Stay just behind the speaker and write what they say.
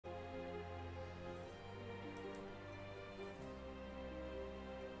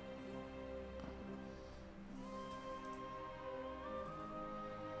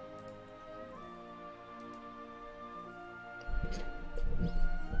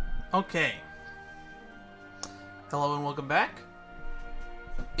Okay. Hello and welcome back.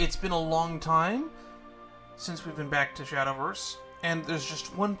 It's been a long time since we've been back to Shadowverse, and there's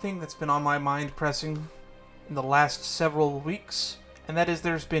just one thing that's been on my mind pressing in the last several weeks, and that is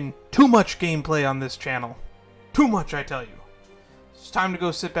there's been too much gameplay on this channel. Too much, I tell you. It's time to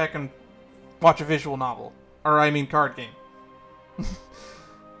go sit back and watch a visual novel. Or, I mean, card game.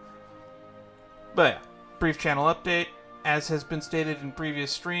 But yeah, brief channel update. As has been stated in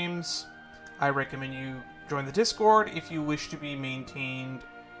previous streams, I recommend you join the Discord if you wish to be maintained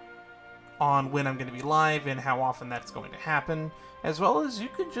on when I'm going to be live and how often that's going to happen, as well as you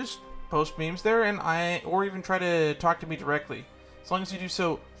could just post memes there or even try to talk to me directly. As long as you do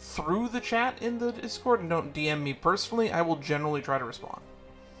so through the chat in the Discord and don't DM me personally, I will generally try to respond.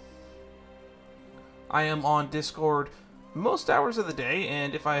 I am on Discord most hours of the day,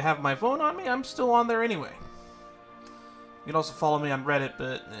 and if I have my phone on me, I'm still on there anyway. You can also follow me on Reddit,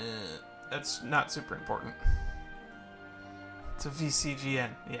 but that's not super important. It's a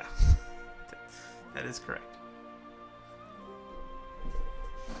VCGN, yeah. That is correct.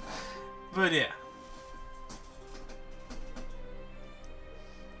 But yeah.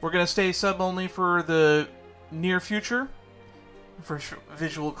 We're going to stay sub-only for the near future. For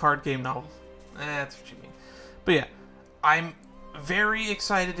visual card game novel. That's what you mean. But yeah, I'm very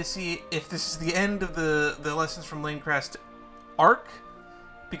excited to see if this is the end of the Lessons from Lainecrest arc,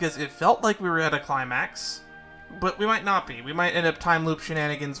 because it felt like we were at a climax, but we might not be. We might end up time loop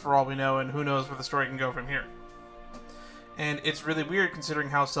shenanigans for all we know, and who knows where the story can go from here. And it's really weird considering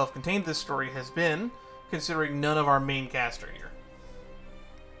how self-contained this story has been, considering none of our main cast are here.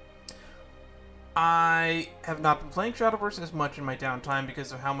 I have not been playing Shadowverse as much in my downtime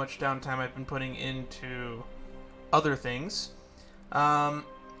because of how much downtime I've been putting into other things.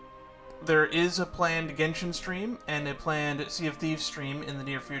 There is a planned Genshin stream and a planned Sea of Thieves stream in the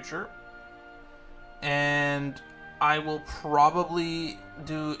near future. And I will probably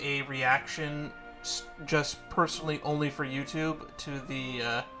do a reaction just personally only for YouTube to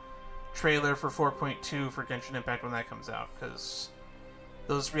the trailer for 4.2 for Genshin Impact when that comes out, because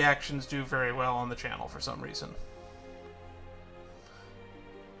those reactions do very well on the channel for some reason.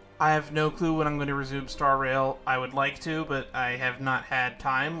 I have no clue when I'm going to resume Star Rail. I would like to, but I have not had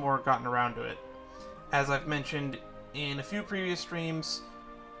time or gotten around to it. As I've mentioned in a few previous streams,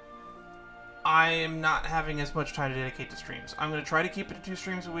 I am not having as much time to dedicate to streams. I'm going to try to keep it to 2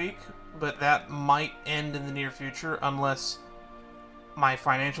 streams a week, but that might end in the near future unless my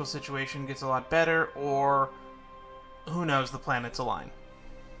financial situation gets a lot better, or who knows, the planets align.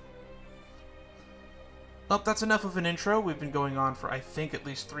 Well, that's enough of an intro. We've been going on for, I think, at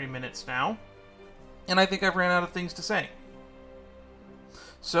least 3 minutes now. And I think I've ran out of things to say.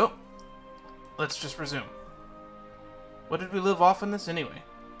 So, let's just resume. What did we live off in this anyway?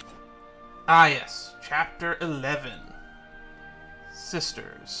 Ah, yes. Chapter 11.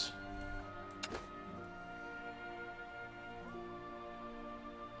 Sisters.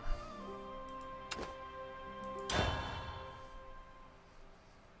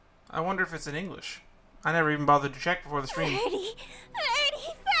 I wonder if it's in English. I never even bothered to check before the stream. 30! You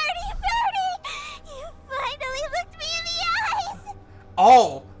finally looked me in the eyes!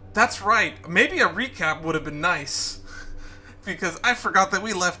 Oh, that's right. Maybe a recap would have been nice. Because I forgot that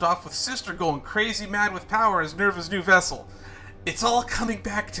we left off with Sister going crazy mad with power as Nerva's new vessel. It's all coming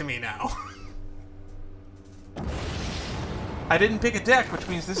back to me now. I didn't pick a deck, which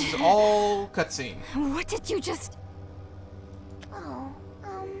means this is all cutscene. What did you just...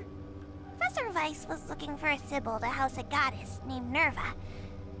 Professor Weiss was looking for a Sibyl to house a goddess named Nerva.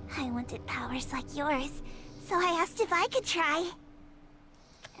 I wanted powers like yours, so I asked if I could try.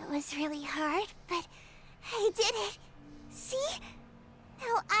 It was really hard, but I did it. See?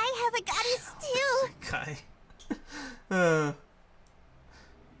 Now I have a goddess too. Guy.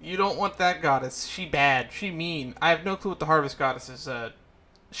 You don't want that goddess. She bad. She mean. I have no clue what the Harvest Goddess's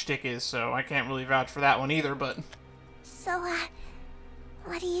shtick is, so I can't really vouch for that one either, but... So,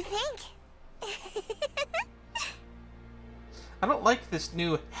 what do you think? I don't like this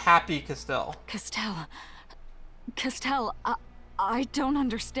new happy Castell. Castell, I don't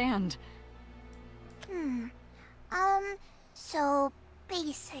understand. So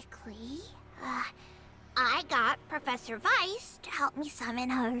basically, I got Professor Weiss to help me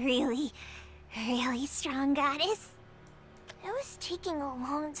summon a really strong goddess. It was taking a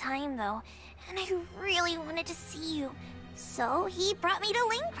long time though, and I really wanted to see you, so he brought me to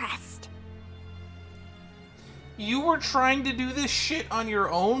Lainecrest. You were trying to do this shit on your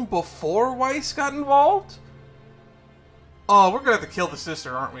own before Weiss got involved? Oh, we're gonna have to kill the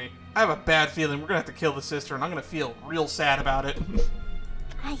sister, aren't we? I have a bad feeling we're gonna have to kill the sister, and I'm gonna feel real sad about it.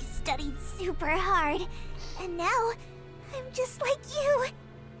 I studied super hard, and now I'm just like you.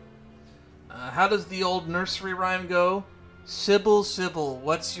 How does the old nursery rhyme go? Sybil, Sybil,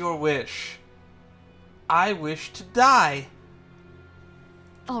 what's your wish? I wish to die.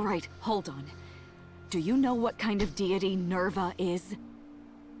 All right, hold on. Do you know what kind of deity Nerva is?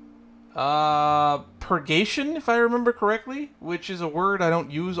 Purgation, if I remember correctly, which is a word I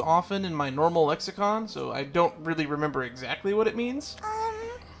don't use often in my normal lexicon, so I don't really remember exactly what it means.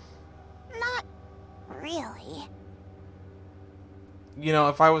 Not really. You know,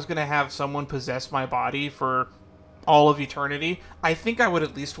 if I was gonna have someone possess my body for all of eternity, I think I would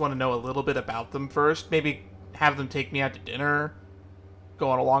at least want to know a little bit about them first. Maybe have them take me out to dinner, go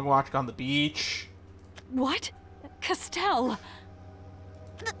on a long walk on the beach. What? Castell!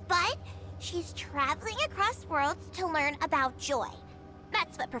 But she's traveling across worlds to learn about joy.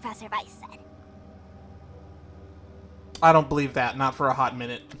 That's what Professor Weiss said. I don't believe that, not for a hot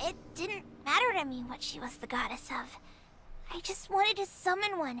minute. It didn't matter to me what she was the goddess of. I just wanted to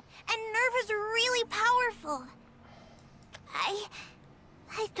summon one, and Nerva's really powerful.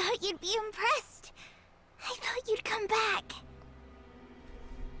 I thought you'd be impressed. I thought you'd come back.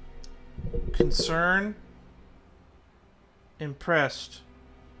 Concern. Impressed.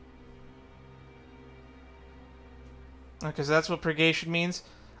 Because that's what purgation means.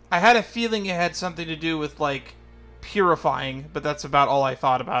 I had a feeling it had something to do with, like, purifying, but that's about all I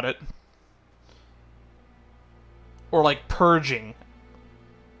thought about it. Or, like, purging.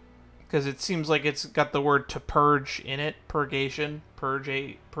 Because it seems like it's got the word to purge in it. Purgation.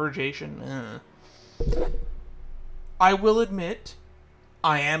 Purgation. I will admit,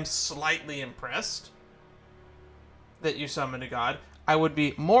 I am slightly impressed that you summoned a god. I would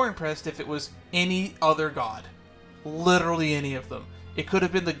be more impressed if it was any other god. Literally any of them. It could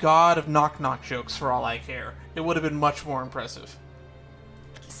have been the god of knock-knock jokes for all I care. It would have been much more impressive.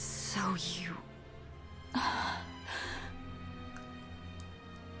 So you...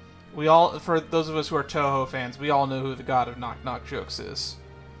 We all, for those of us who are Toho fans, we all know who the god of knock-knock jokes is.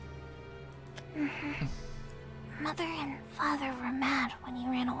 Mother and Father were mad when you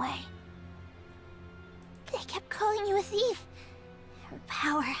ran away. They kept calling you a thief, and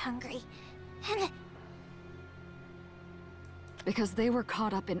power-hungry, and... Because they were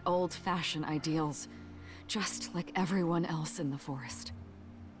caught up in old-fashioned ideals, just like everyone else in the forest.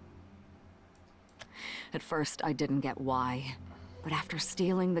 At first, I didn't get why, but after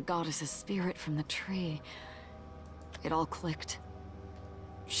stealing the goddess's spirit from the tree, it all clicked.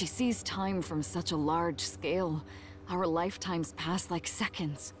 She sees time from such a large scale. Our lifetimes pass like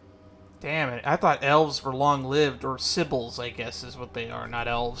seconds. Damn it, I thought elves were long-lived, or Sibyls, I guess is what they are, not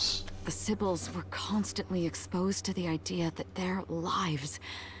elves. The Sibyls were constantly exposed to the idea that their lives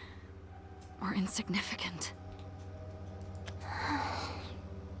were insignificant.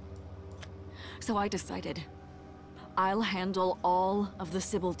 So I decided, I'll handle all of the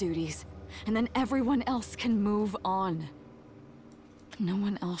Sibyl duties, and then everyone else can move on. No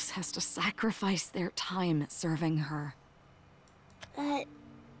one else has to sacrifice their time serving her. But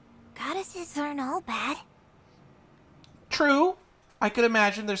goddesses aren't all bad. True. I could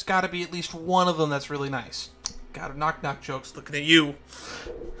imagine there's got to be at least one of them that's really nice. God of knock-knock jokes looking at you.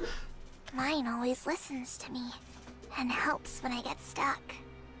 Mine always listens to me, and helps when I get stuck.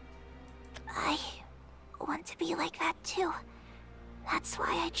 I want to be like that too. That's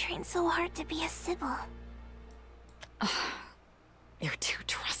why I train so hard to be a Sibyl. You're too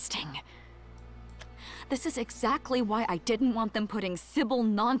trusting. This is exactly why I didn't want them putting Sibyl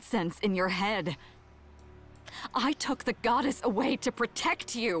nonsense in your head. I took the goddess away to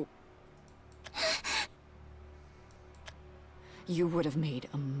protect you. You would have made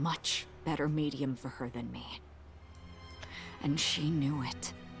a much better medium for her than me. And she knew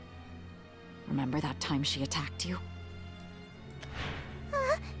it. Remember that time she attacked you?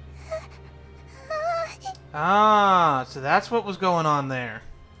 Ah, so that's what was going on there.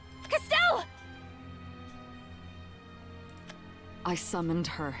 Castell! I summoned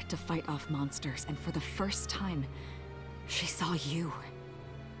her to fight off monsters, and for the first time, she saw you.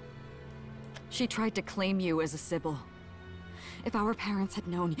 She tried to claim you as a Sibyl. If our parents had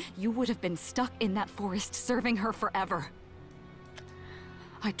known, you would have been stuck in that forest serving her forever.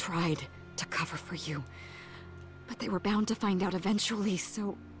 I tried to cover for you, but they were bound to find out eventually,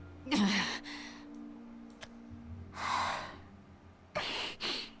 so...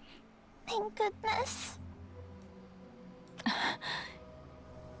 Thank goodness.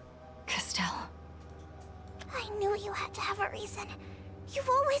 Castell. I knew you had to have a reason. You've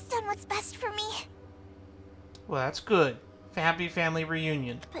always done what's best for me. Well, that's good. Happy family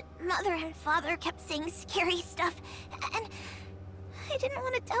reunion. But Mother and Father kept saying scary stuff, and I didn't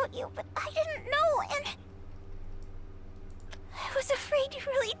want to doubt you, but I didn't know, and... I was afraid you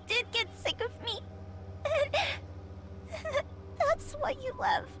really did get sick of me. And... that's why you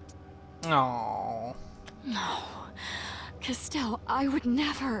left. Aww. No. Castell, I would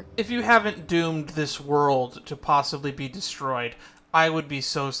never... If you haven't doomed this world to possibly be destroyed, I would be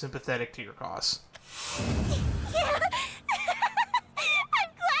so sympathetic to your cause. Yeah.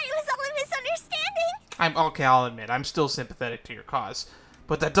 I'm glad it was all a misunderstanding. Okay, I'll admit, I'm still sympathetic to your cause.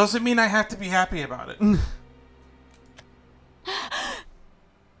 But that doesn't mean I have to be happy about it.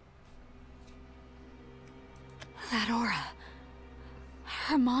 That aura.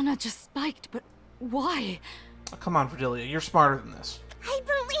 Her mana just spiked, but why? Oh, come on, Verdelia, you're smarter than this. I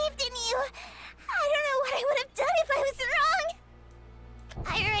believed in you. I don't know what I would have done if I was wrong.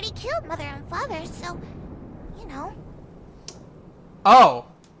 I already killed Mother and Father, so, you know. Oh.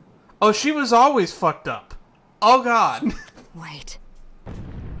 Oh, she was always fucked up. Oh, God. Wait.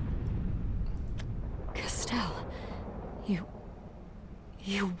 Castell,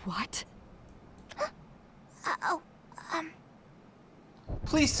 you what? Uh-oh,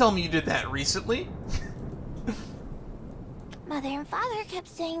 Please tell me you did that recently. Mother and Father kept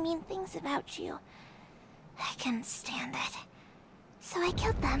saying mean things about you. I couldn't stand it. So I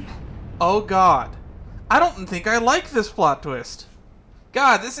killed them. Oh, God. I don't think I like this plot twist.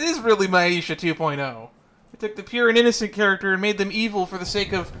 God, this is really my Alicia 2.0. I took the pure and innocent character and made them evil for the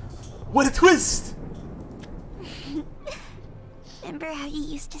sake of... What a twist! Remember how you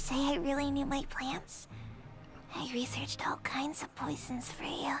used to say I really knew my plants? I researched all kinds of poisons for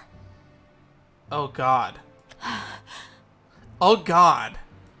you. Oh, God. Oh, God.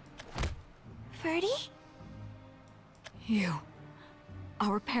 Verdi? You.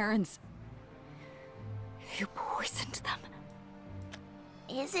 Our parents. You poisoned them.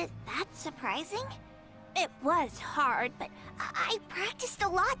 Is it that surprising? It was hard, but I practiced a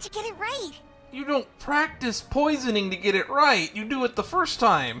lot to get it right. You don't practice poisoning to get it right. You do it the first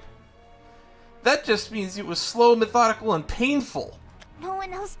time. That just means it was slow, methodical, and painful. No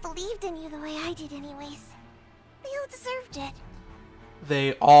one else believed in you the way I did anyways. They all deserved it.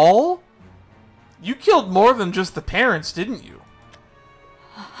 They all? You killed more than just the parents, didn't you?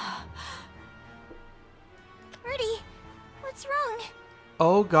 Rudy, what's wrong?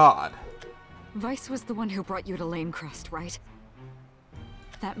 Oh, God. Vice was the one who brought you to Lainecrest, right?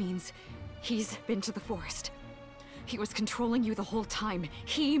 That means he's been to the forest. He was controlling you the whole time.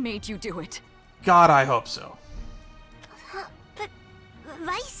 He made you do it. God, I hope so. But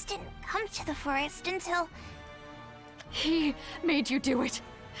Vice didn't come to the forest until... He made you do it.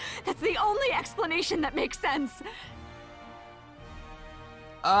 That's the only explanation that makes sense.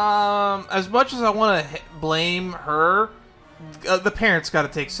 As much as I want to blame her, the parents got to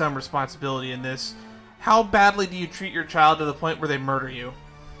take some responsibility in this. How badly do you treat your child to the point where they murder you?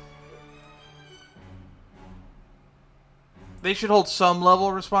 They should hold some level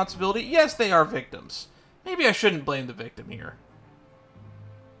of responsibility. Yes, they are victims. Maybe I shouldn't blame the victim here.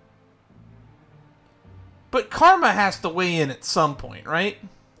 But karma has to weigh in at some point, right?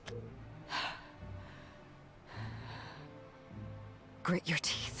 Grit your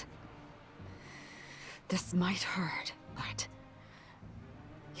teeth. This might hurt, but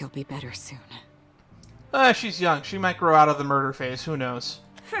you'll be better soon. She's young. She might grow out of the murder phase. Who knows?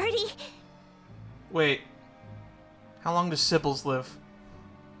 Verdi... Wait. How long does Sybil's live?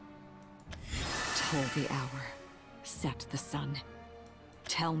 Toll the hour. Set the sun.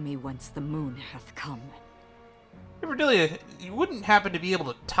 Tell me whence the moon hath come. Hey, Verdelia, you wouldn't happen to be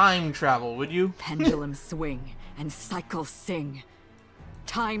able to time travel, would you? Pendulum swing and cycle sing.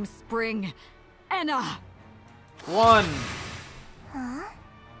 Time spring. Enna! 1. Huh?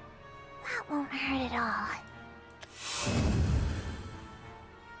 That won't hurt at all.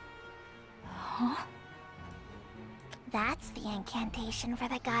 Huh? That's the incantation for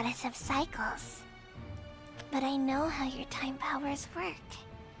the goddess of cycles. But I know how your time powers work.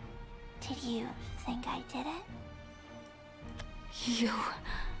 Did you think I did it? You...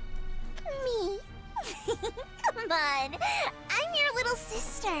 Me? Come on. I'm your little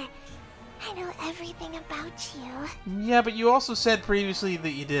sister. I know everything about you. Yeah, but you also said previously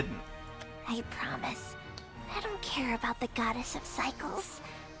that you didn't. I promise. I don't care about the goddess of cycles.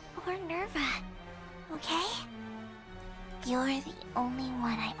 Or Nerva. Okay? You're the only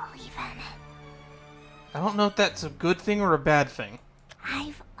one I believe in. I don't know if that's a good thing or a bad thing.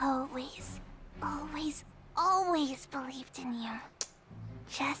 I've always believed in you.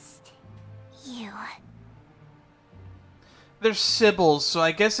 Just you. They're Sibyls, so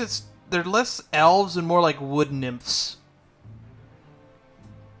I guess they're less elves and more like wood nymphs.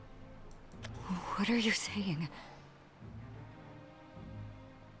 What are you saying?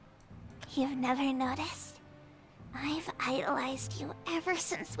 You've never noticed? I've idolized you ever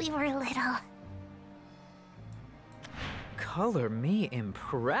since we were little. Color me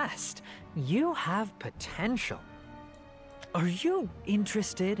impressed. You have potential. Are you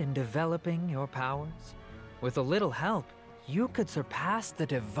interested in developing your powers? With a little help, you could surpass the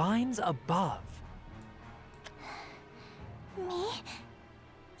divines above. Me?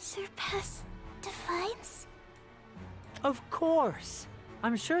 Surpass divines? Of course.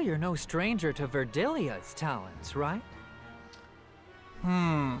 I'm sure you're no stranger to Verdilia's talents, right?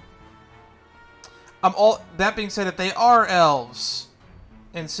 That being said, if they are elves,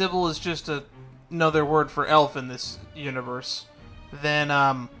 and Sybil is just another word for elf in this universe,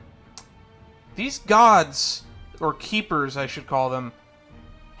 then these gods, or keepers I should call them,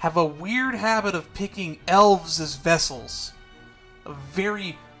 have a weird habit of picking elves as vessels. A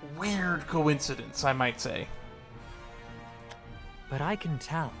very weird coincidence, I might say. But I can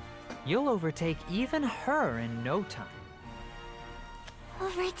tell. You'll overtake even her in no time.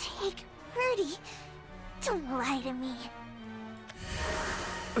 Overtake Rudy? Don't lie to me.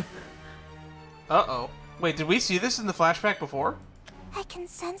 Uh-oh. Wait, did we see this in the flashback before? I can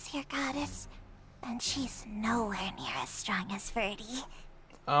sense your goddess, and she's nowhere near as strong as Verdi.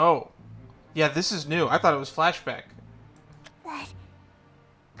 Oh. Yeah, this is new. I thought it was flashback. But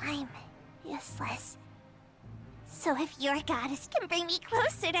I'm useless. So if your goddess can bring me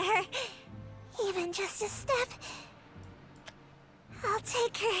closer to her, even just a step, I'll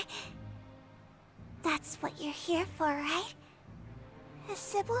take her. That's what you're here for, right?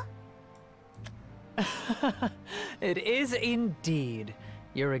 Sybil? It is indeed.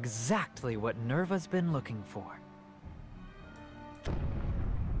 You're exactly what Nerva's been looking for.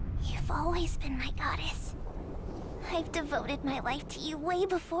 You've always been my goddess. I've devoted my life to you way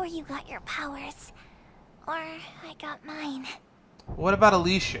before you got your powers. Or I got mine. What about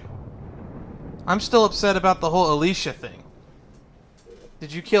Alicia? I'm still upset about the whole Alicia thing.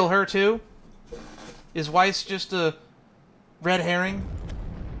 Did you kill her too? Is Weiss just a red herring?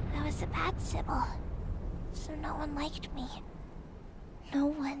 I was a bad Sybil, so no one liked me. No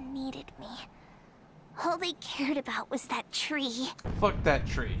one needed me. All they cared about was that tree. Fuck that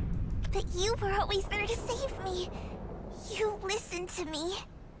tree. But you were always there to save me. You listened to me.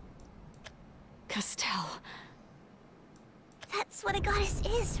 Castell. That's what a goddess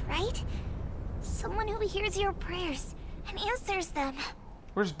is, right? Someone who hears your prayers and answers them.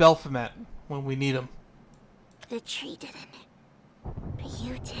 Where's Belphomet when we need him? The tree didn't. But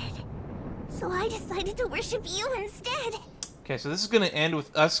you did. So I decided to worship you instead. Okay, so this is going to end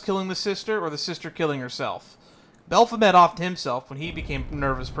with us killing the sister or the sister killing herself. Belphomet offed himself when he became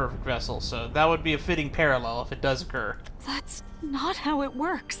Nerva's perfect vessel, so that would be a fitting parallel if it does occur. That's not how it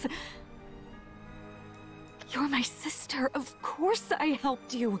works. You're my sister. Of course I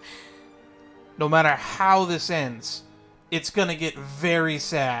helped you. No matter how this ends, it's going to get very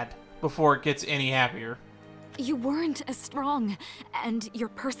sad before it gets any happier. You weren't as strong, and your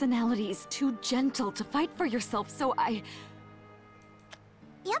personality is too gentle to fight for yourself, so I...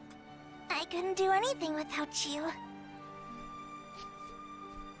 Yep. I couldn't do anything without you.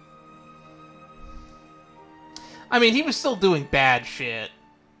 I mean, he was still doing bad shit.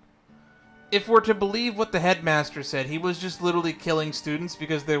 If we're to believe what the headmaster said, he was just literally killing students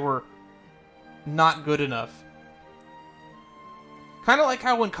because they were not good enough. Kind of like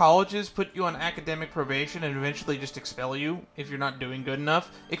how when colleges put you on academic probation and eventually just expel you if you're not doing good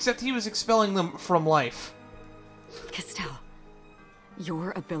enough, except he was expelling them from life. Castell,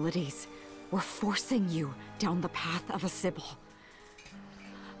 your abilities were forcing you down the path of a Sybil.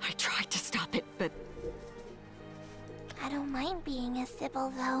 I tried to stop it, but... I don't mind being a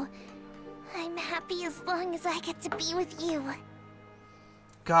Sybil, though. I'm happy as long as I get to be with you.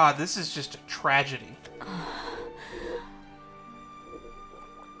 God, this is just a tragedy.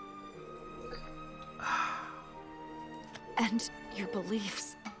 And your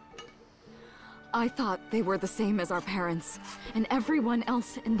beliefs. I thought they were the same as our parents, and everyone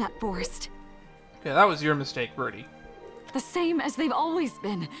else in that forest. Okay, that was your mistake, Birdie. The same as they've always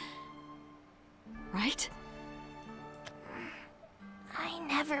been. Right? I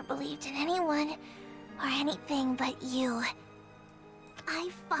never believed in anyone or anything but you. I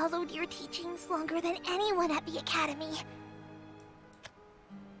followed your teachings longer than anyone at the Academy.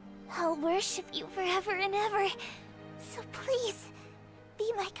 I'll worship you forever and ever. So please,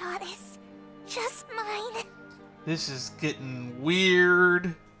 be my goddess. Just mine. This is getting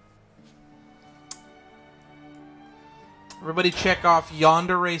weird. Everybody check off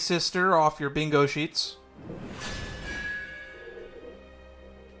Yandere Sister off your bingo sheets.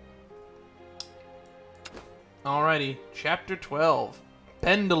 Alrighty, Chapter 12.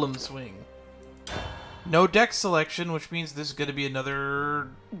 Pendulum Swing. No deck selection, which means this is going to be another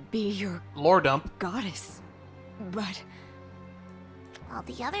Be your lore dump. goddess. But All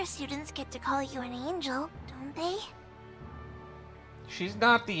the other students get to call you an angel, don't they? She's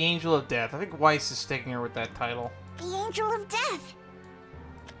not the Angel of Death. I think Weiss is sticking her with that title. The Angel of Death!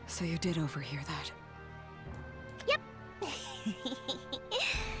 so you did overhear that. Yep.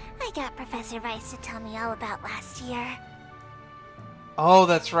 I got Professor Weiss to tell me all about last year. Oh,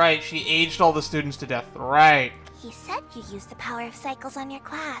 that's right. She aged all the students to death. Right. He said you used the power of cycles on your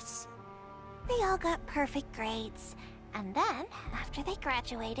class. They all got perfect grades. And then, after they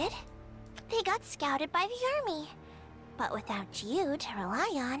graduated, they got scouted by the army. But without you to rely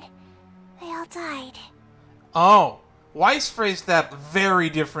on, they all died. Oh, Weiss phrased that very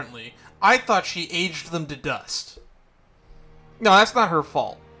differently. I thought she aged them to dust. No, that's not her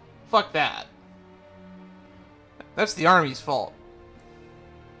fault. Fuck that. That's the army's fault.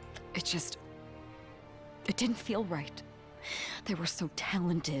 It didn't feel right. They were so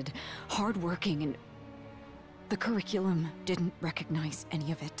talented, hardworking, and the curriculum didn't recognize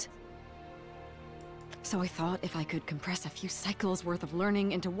any of it. So I thought if I could compress a few cycles worth of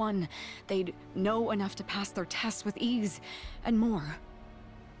learning into one, they'd know enough to pass their tests with ease, and more.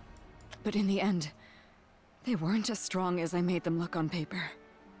 But in the end, they weren't as strong as I made them look on paper.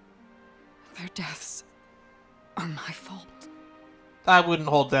 Their deaths are my fault. I wouldn't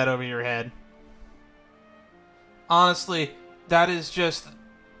hold that over your head. Honestly, that is just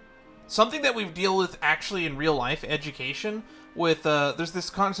something that we deal with actually in real life education with, there's this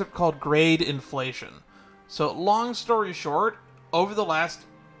concept called grade inflation. So, long story short, over the last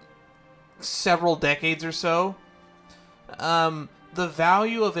several decades or so, the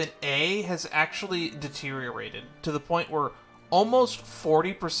value of an A has actually deteriorated to the point where almost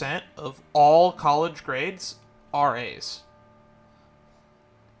 40% of all college grades are A's.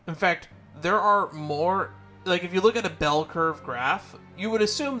 In fact, there are more, like if you look at a bell curve graph, you would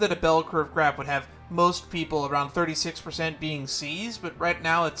assume that a bell curve graph would have most people around 36% being C's, but right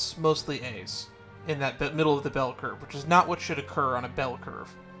now it's mostly A's in that middle of the bell curve, which is not what should occur on a bell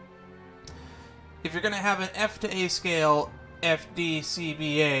curve. If you're going to have an F to A scale, F, D, C,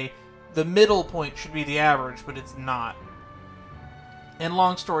 B, A, the middle point should be the average, but it's not. And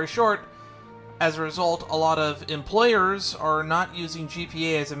long story short, as a result, a lot of employers are not using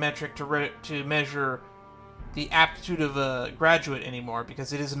GPA as a metric to measure the aptitude of a graduate anymore,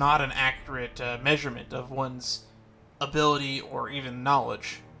 because it is not an accurate measurement of one's ability or even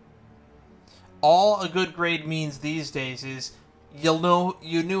knowledge. All a good grade means these days is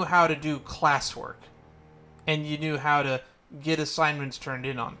you knew how to do classwork, and you knew how to get assignments turned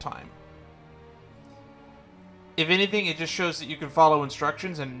in on time. If anything, it just shows that you can follow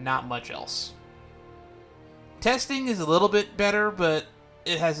instructions and not much else. Testing is a little bit better, but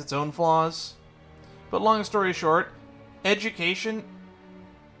it has its own flaws. But long story short, education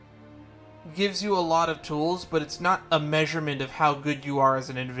gives you a lot of tools, but it's not a measurement of how good you are as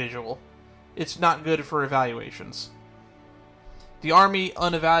an individual. It's not good for evaluations. The Army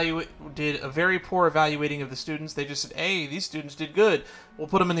did a very poor evaluating of the students. They just said, hey, these students did good. We'll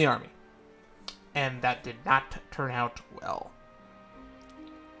put them in the Army. And that did not turn out well.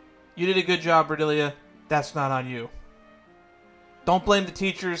 You did a good job, Berdilia. That's not on you. Don't blame the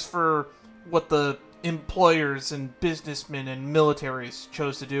teachers for what the employers and businessmen and militaries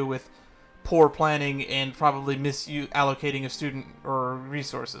chose to do with poor planning and probably misallocating of student or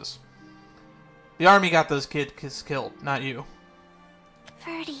resources. The Army got those kids killed, not you.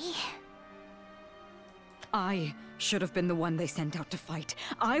 Verdi. I should have been the one they sent out to fight.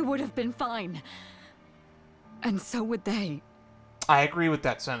 I would have been fine. And so would they. I agree with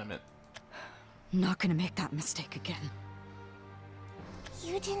that sentiment. Not gonna make that mistake again.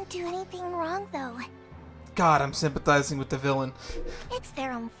 You didn't do anything wrong, though. God, I'm sympathizing with the villain. It's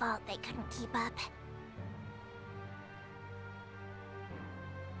their own fault they couldn't keep up.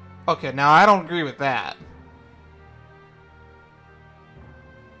 Okay, now I don't agree with that.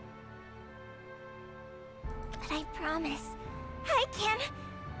 But I promise, I can.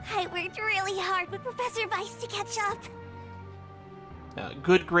 I worked really hard with Professor Weiss to catch up.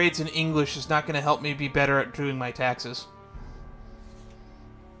 Good grades in English is not going to help me be better at doing my taxes.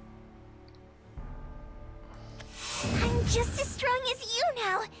 I'm just as strong as you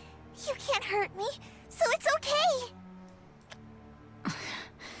now. You can't hurt me, so it's okay.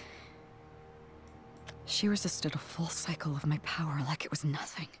 She resisted a full cycle of my power like it was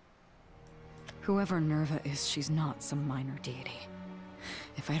nothing. Whoever Nerva is, she's not some minor deity.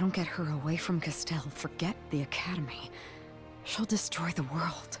 If I don't get her away from Castell, forget the Academy. She'll destroy the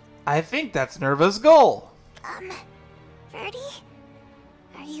world. I think that's Nerva's goal. Verdi?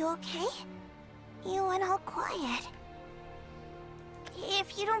 Are you okay? You went all quiet.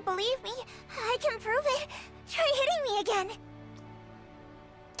 If you don't believe me, I can prove it. Try hitting me again.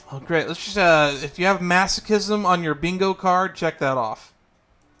 Oh, great. Let's just, if you have masochism on your bingo card, check that off.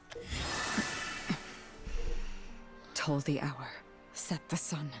 Toll the hour, set the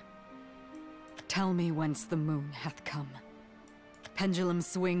sun. Tell me whence the moon hath come. Pendulum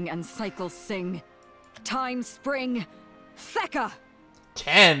swing and cycle sing. Time spring, Theka!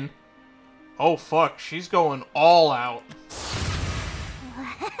 10? Oh, fuck. She's going all out.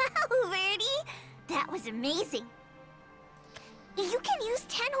 Wow, Verdi! That was amazing. You can use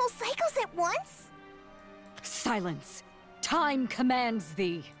 10 whole cycles at once? Silence. Time commands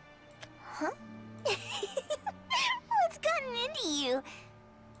thee. Huh? What's gotten into you?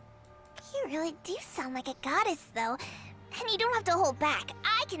 You really do sound like a goddess, though. And you don't have to hold back.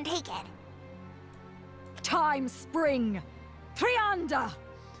 I can take it. Time spring, Trianda!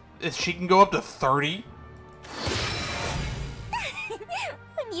 If she can go up to 30?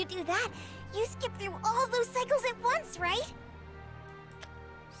 When you do that, you skip through all those cycles at once, right?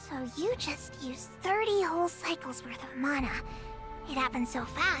 So you just used 30 whole cycles worth of mana. It happened so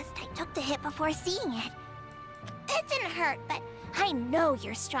fast, I took the hit before seeing it. It didn't hurt, but I know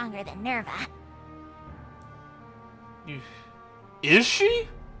you're stronger than Nerva. Is she?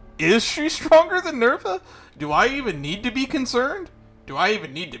 Is she stronger than Nerva? Do I even need to be concerned? Do I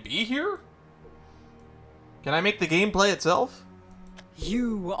even need to be here? Can I make the game play itself?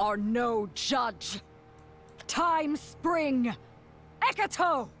 You are no judge. Time spring,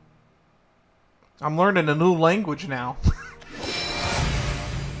 Ekato! I'm learning a new language now. Verdi,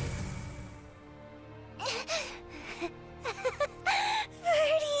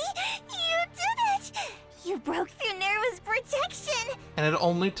 you did it! You broke through Nerva's protection! And it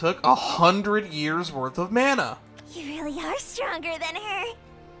only took 100 years worth of mana. You really are stronger than her.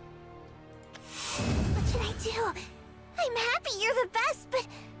 What should I do? I'm happy you're the best, but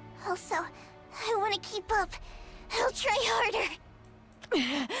also, I want to keep up. I'll try harder.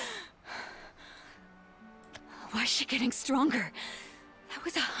 Why is she getting stronger? That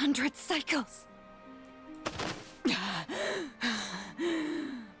was 100 cycles.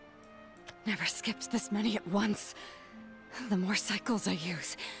 Never skipped this many at once. The more cycles I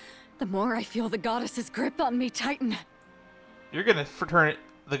use, the more I feel the goddess's grip on me tighten. You're gonna turn it.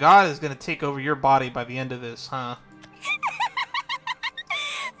 The god is gonna take over your body by the end of this, huh?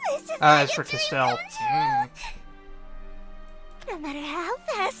 This is As like for a dream Tistel. come true. No matter how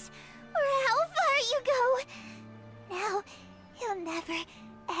fast or how far you go, now you'll never,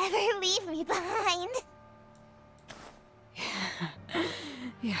 ever leave me behind.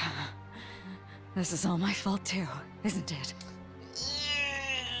 Yeah. This is all my fault too, isn't it?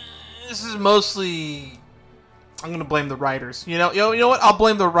 This is mostly. I'm gonna blame the writers. You know what? I'll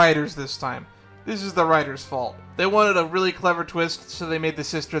blame the writers this time. This is the writers' fault. They wanted a really clever twist, so they made the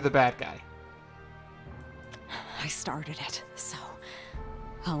sister the bad guy. I started it, so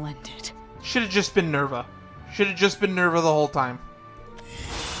I'll end it. Should have just been Nerva. Should have just been Nerva the whole time.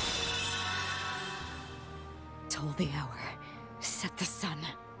 Toll the hour, set the sun.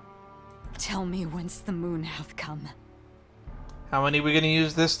 Tell me whence the moon hath come. How many are we gonna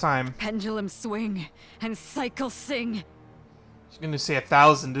use this time? Pendulum swing and cycle sing. She's gonna say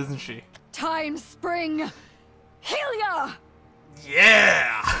 1,000, isn't she? Time spring, Helia!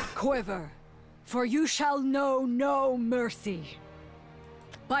 Yeah! Quiver, for you shall know no mercy.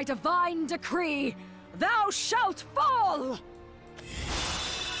 By divine decree, thou shalt fall!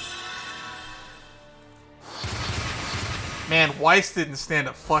 Man, Weiss didn't stand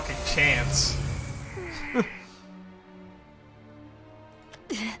a fucking chance.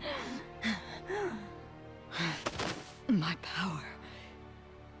 My power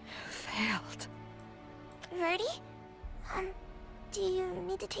failed. Verdi? Do you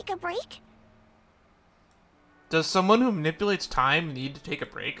need to take a break? Does someone who manipulates time need to take a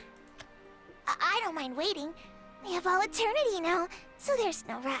break? I don't mind waiting. We have all eternity now, so there's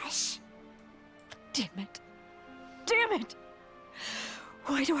no rush. Damn it. Damn it!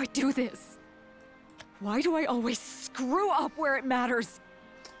 Why do I do this? Why do I always screw up where it matters?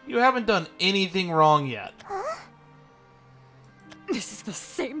 You haven't done anything wrong yet. Huh? This is the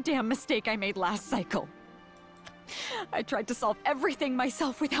same damn mistake I made last cycle. I tried to solve everything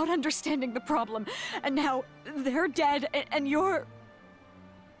myself without understanding the problem, and now they're dead, and you're...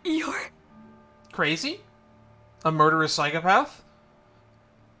 Crazy? A murderous psychopath?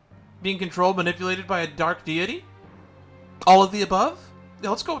 Being controlled, manipulated by a dark deity? All of the above?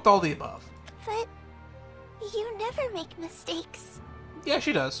 Yeah, let's go with all the above. But you never make mistakes. Yeah,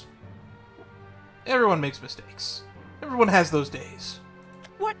 she does. Everyone makes mistakes. Everyone has those days.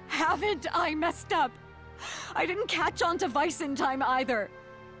 haven't I messed up? I didn't catch on to Vice in time either.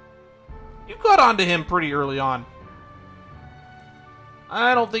 You got onto him pretty early on.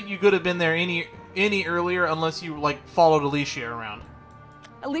 I don't think you could have been there any earlier unless you, like, followed Alicia around.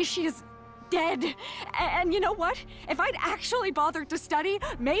 Alicia's dead. And you know what? If I'd actually bothered to study,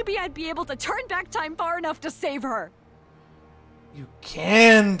 maybe I'd be able to turn back time far enough to save her. You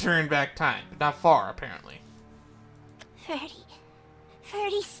can turn back time, but not far, apparently.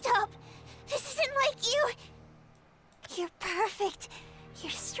 Ferdy, stop. This isn't like you. You're perfect.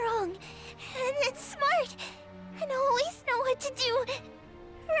 You're strong and smart and always know what to do,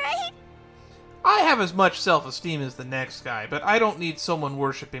 right? I have as much self-esteem as the next guy, but I don't need someone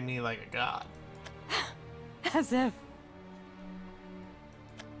worshipping me like a god. As if.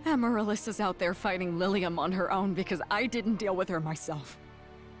 Amaryllis out there fighting Lilium on her own because I didn't deal with her myself.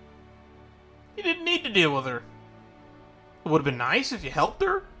 You didn't need to deal with her. It would have been nice if you helped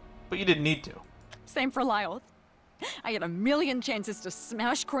her, but you didn't need to. Same for Lyle. I had a million chances to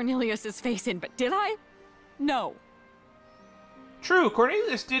smash Cornelius's face in, but did I? No. True,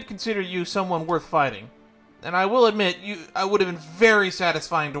 Cornelius did consider you someone worth fighting. And I will admit, I would have been very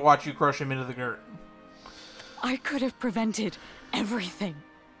satisfying to watch you crush him into the dirt. I could have prevented everything.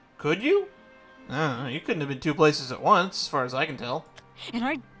 Could you? You couldn't have been two places at once, as far as I can tell. And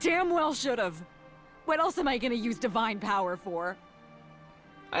I damn well should have. What else am I gonna use divine power for?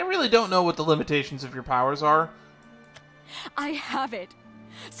 I really don't know what the limitations of your powers are. I have it.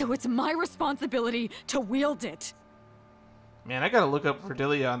 So it's my responsibility to wield it. Man, I gotta look up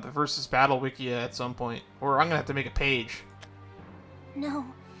Verdilia on the Versus Battle Wiki at some point, or I'm gonna have to make a page. No,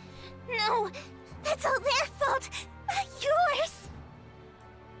 that's all their fault, not yours.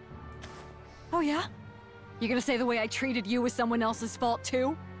 Oh yeah? You gonna say the way I treated you was someone else's fault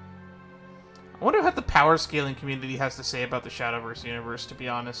too? I wonder what the power scaling community has to say about the Shadowverse universe, to be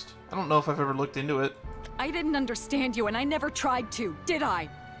honest. I don't know if I've ever looked into it. I didn't understand you, and I never tried to, did I?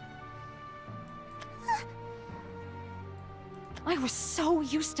 I was so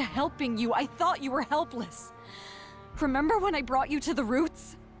used to helping you, I thought you were helpless. Remember when I brought you to the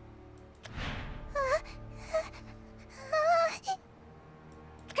Roots?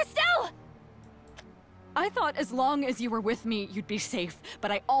 Castell! I thought as long as you were with me, you'd be safe,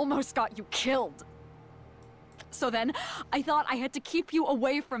 but I almost got you killed. So then, I thought I had to keep you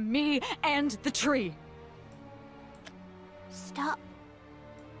away from me and the tree. Stop.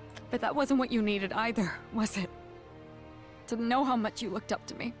 But that wasn't what you needed either, was it? To know how much you looked up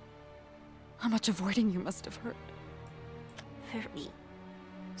to me. How much avoiding you must have hurt. Ferdy,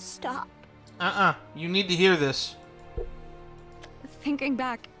 stop. You need to hear this. Thinking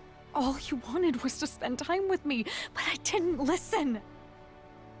back, all you wanted was to spend time with me, but I didn't listen.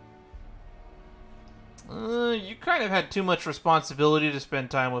 You kind of had too much responsibility to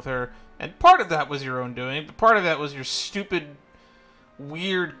spend time with her, and part of that was your own doing, but part of that was your stupid,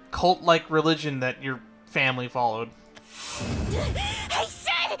 weird, cult-like religion that your family followed. I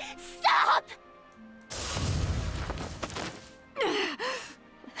said stop!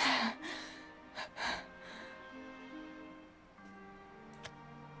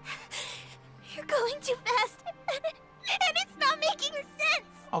 You're going too fast, and it's not making sense.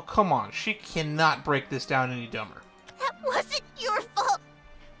 Oh, come on. She cannot break this down any dumber. That wasn't your fault.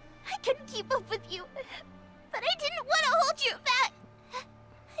 I couldn't keep up with you, but I didn't want to hold you back.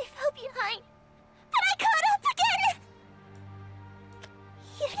 I fell behind, but I caught up again.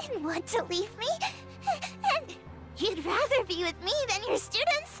 You didn't want to leave me, and you'd rather be with me than your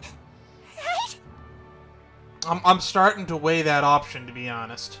students, right? I'm starting to weigh that option, to be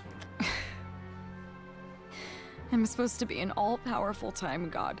honest. I'm supposed to be an all-powerful time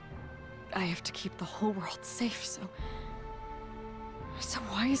god. I have to keep the whole world safe, so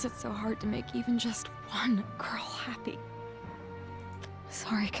why is it so hard to make even just one girl happy?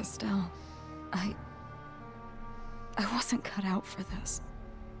 Sorry, Castell. I wasn't cut out for this.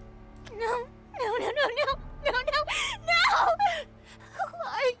 No! Who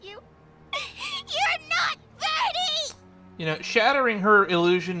are you? You're not Verdi! You know, shattering her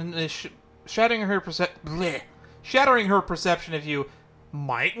illusion, shattering her perception of you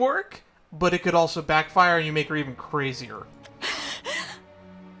might work, but it could also backfire and you make her even crazier.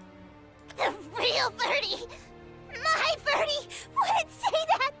 The real Verdi! My Verdi wouldn't say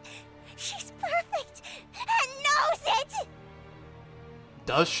that! She's perfect and knows it!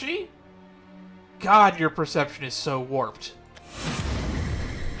 Does she? God, your perception is so warped.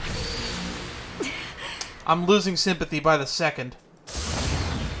 I'm losing sympathy by the second.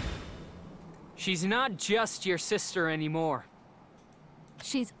 She's not just your sister anymore.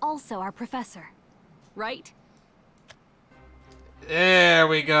 She's also our professor, right? There There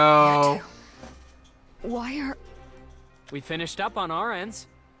we go. Why are... We finished up on our ends.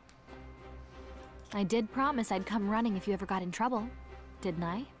 I did promise I'd come running if you ever got in trouble, didn't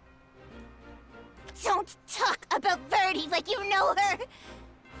I? Don't talk about Birdie like you know her!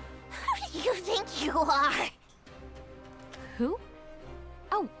 Who do you think you are? Who?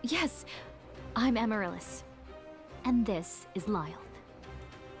 Oh, yes. I'm Amaryllis. And this is Lyle.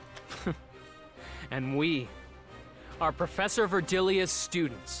 And we are Professor Verdilia's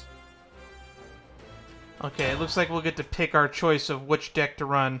students. Okay, it looks like we'll get to pick our choice of which deck to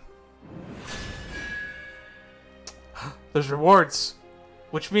run. There's rewards,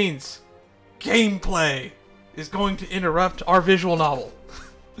 which means gameplay is going to interrupt our visual novel.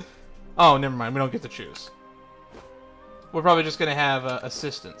 Oh, never mind. We don't get to choose. We're probably just gonna have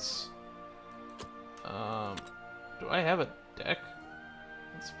assistance. Do I have a deck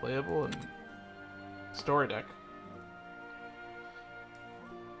that's playable and story deck?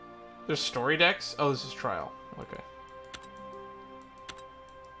 There's story decks? Oh, this is trial. Okay.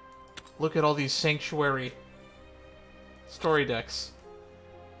 Look at all these sanctuary story decks.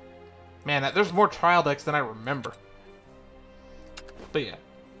 Man, there's more trial decks than I remember. But yeah,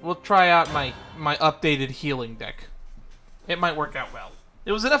 we'll try out my updated healing deck. It might work out well.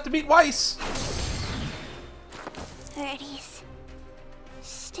 It was enough to beat Weiss! Birdie's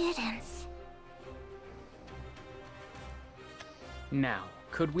students. Now,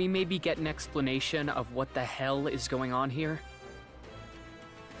 could we maybe get an explanation of what the hell is going on here?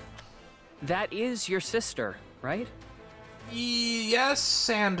 That is your sister, right? Yes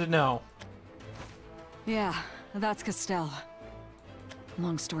and no. Yeah, that's Castell.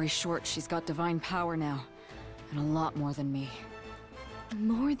 Long story short, she's got divine power now. And a lot more than me.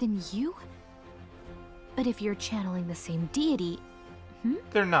 More than you? But if you're channeling the same deity...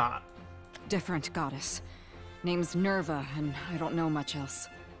 They're not. Different goddess. Name's Nerva, and I don't know much else.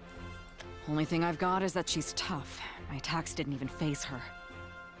 Only thing I've got is that she's tough. My attacks didn't even phase her.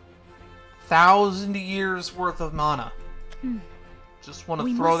 1,000 years worth of mana. Just want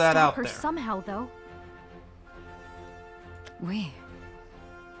to throw that out there. We must stop her somehow, though.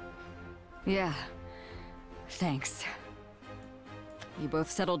 Yeah. Thanks. You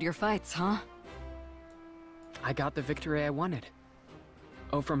both settled your fights, huh? I got the victory I wanted.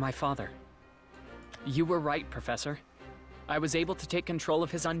 Over my father. You were right, Professor. I was able to take control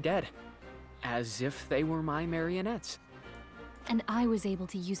of his undead. As if they were my marionettes. And I was able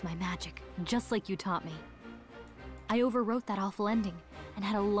to use my magic, just like you taught me. I overwrote that awful ending, and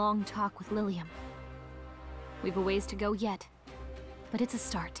had a long talk with Lilium. We've a ways to go yet, but it's a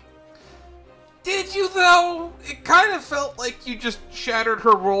start. Did you, though? It kind of felt like you just shattered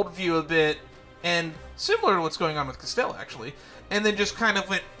her worldview a bit, and similar to what's going on with Castell, actually, and then just kind of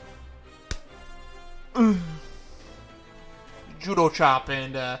went... judo chop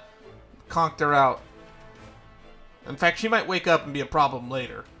and conked her out. In fact, she might wake up and be a problem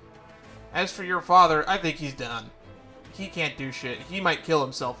later. As for your father, I think he's done. He can't do shit. He might kill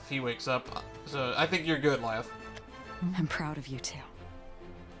himself if he wakes up. So I think you're good, Lyeth. I'm proud of you two.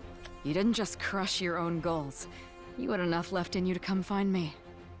 You didn't just crush your own goals. You had enough left in you to come find me.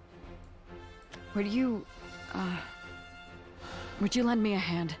 Would you lend me a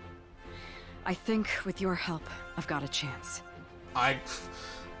hand? I think with your help, I've got a chance.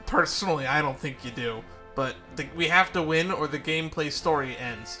 Personally, I don't think you do. But we have to win or the gameplay story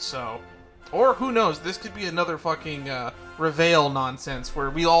ends, so... Or, who knows, this could be another fucking Reveal nonsense, where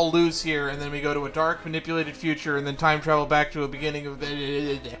we all lose here, and then we go to a dark, manipulated future, and then time travel back to a beginning of...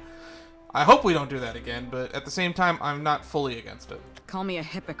 I hope we don't do that again, but at the same time, I'm not fully against it. Call me a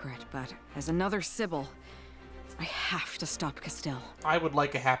hypocrite, but as another Sybil, I have to stop Castell. I would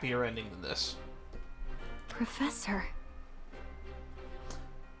like a happier ending than this. Professor...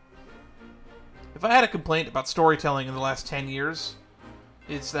 If I had a complaint about storytelling in the last 10 years,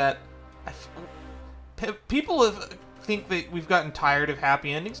 it's that people think that we've gotten tired of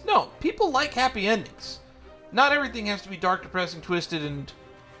happy endings. No, people like happy endings. Not everything has to be dark, depressing, twisted, and...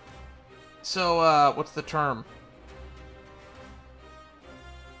 So, what's the term?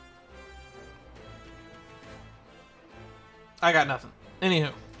 I got nothing.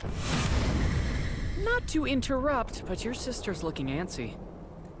 Anywho. Not to interrupt, but your sister's looking antsy.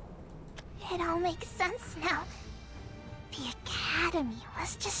 It all makes sense now. The Academy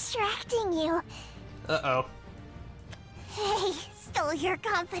was distracting you. Uh-oh. They stole your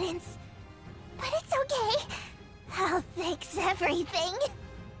confidence. But it's okay. I'll fix everything.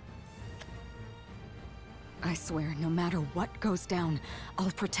 I swear, no matter what goes down,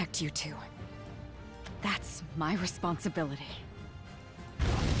 I'll protect you two. That's my responsibility.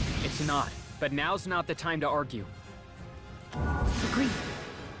 It's not, but now's not the time to argue. Agreed.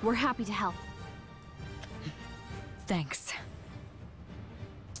 We're happy to help. Thanks.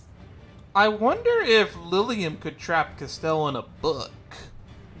 I wonder if Lilium could trap Castell in a book.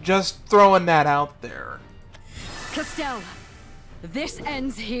 Just throwing that out there. Castell, this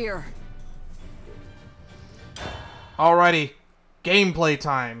ends here. Alrighty, gameplay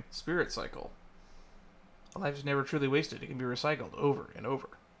time. Spirit cycle. A life is never truly wasted. It can be recycled over and over.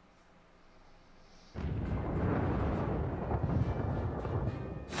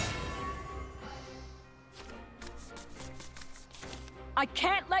 I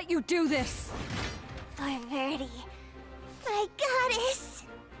can't let you do this! For Verdi, my goddess!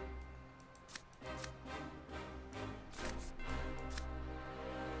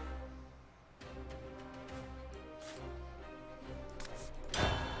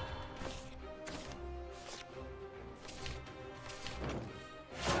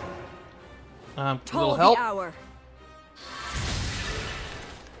 Little help. The hour.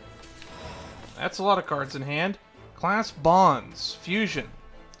 That's a lot of cards in hand. Class Bonds. Fusion.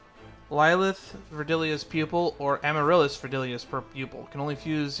 Lilith, Verdilius Pupil, or Amaryllis, Verdilius per Pupil. Can only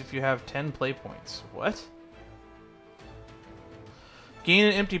fuse if you have 10 play points. What? Gain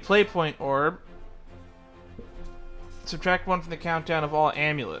an empty play point orb. Subtract 1 from the countdown of all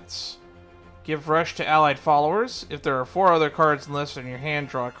amulets. Give Rush to allied followers. If there are 4 other cards listed in your hand,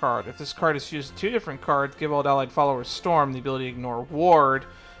 draw a card. If this card is fused to 2 different cards, give all allied followers Storm, the ability to ignore Ward,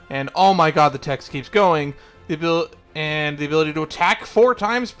 and oh my god, the text keeps going. The ability to attack 4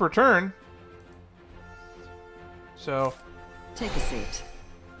 times per turn. So, Take a seat.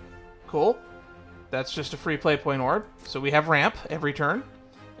 cool. That's just a free play point orb. So we have ramp every turn.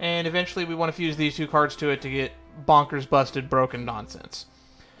 And eventually we want to fuse these 2 cards to it to get bonkers, busted, broken nonsense.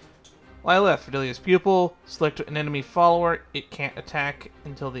 Lilith, Verdilius Pupil. Select an enemy follower. It can't attack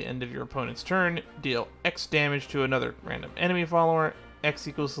until the end of your opponent's turn. Deal X damage to another random enemy follower. X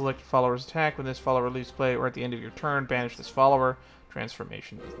equals selected follower's attack. When this follower leaves play or at the end of your turn, banish this follower.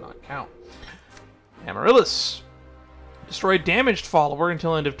 Transformation does not count. Amaryllis. Destroy damaged follower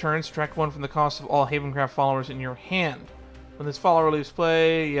until end of turn. Subtract 1 from the cost of all Havencraft followers in your hand. When this follower leaves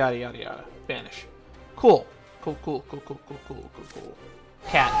play, yada yada yada. Banish. Cool. Cool.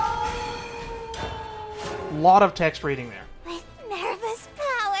 Cat. Lot of text reading there. With nervous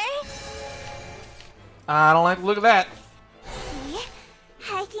power. I don't like the look of that. See?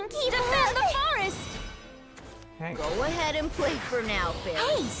 I can keep Defend the moving. forest! Hang. Go ahead and play for now, Hey,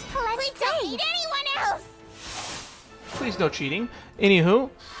 fairies. let's don't need anyone else. Please no cheating. Anywho.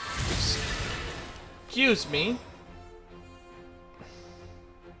 Excuse me.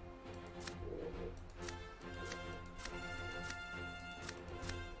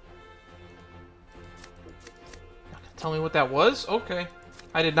 Tell me what that was? Okay.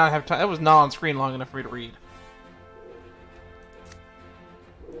 I did not have time. That was not on screen long enough for me to read.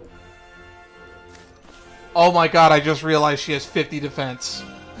 Oh my god, I just realized she has 50 defense.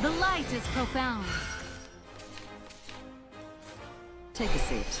 The light is profound. Take a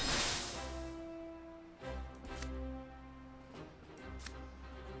seat.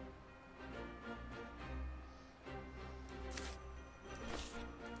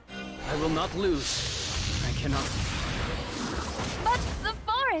 I will not lose. I cannot. But the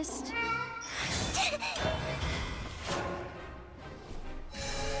forest!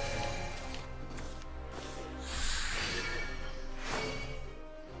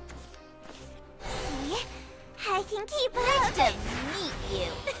 See? I can keep moving. Meet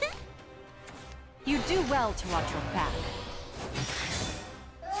you. You do well to watch your back.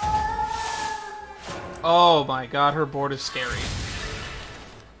 Oh my god, her board is scary.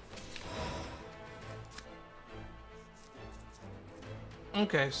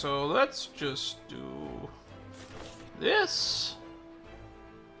 Okay, so let's just do this.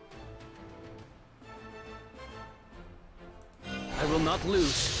 I will not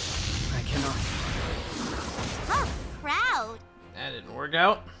lose. I cannot. Tough crowd. That didn't work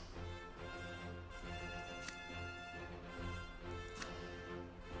out.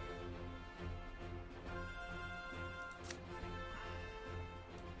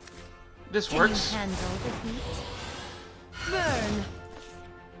 This Can works. you handle the heat? Burn.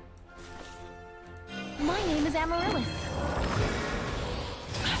 My name is Amaryllis.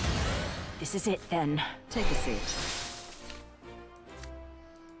 This is it then. Take a seat.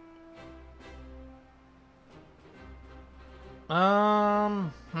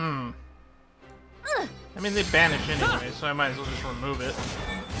 I mean, they banish anyway, so I might as well just remove it.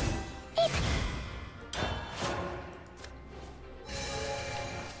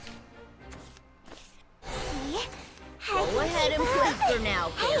 See? Go ahead and play for now,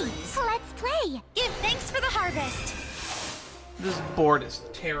 Hey, fairies. let's play. Give thanks for the harvest. This board is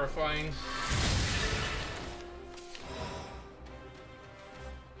terrifying.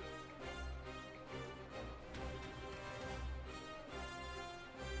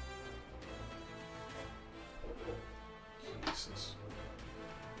 Jesus.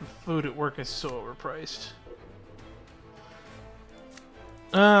 The food at work is so overpriced.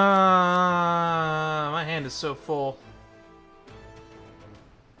 My hand is so full.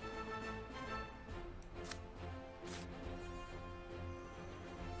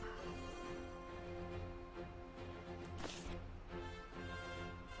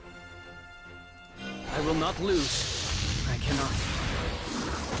 I will not lose. I cannot.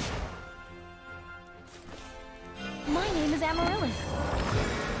 My name is Amaryllis.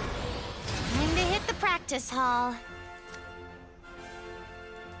 Time to hit the practice hall.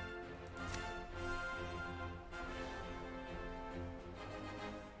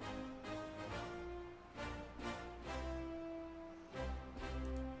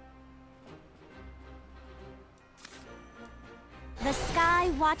 The sky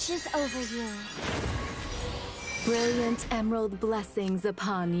watches over you. Brilliant emerald blessings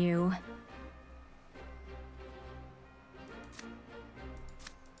upon you.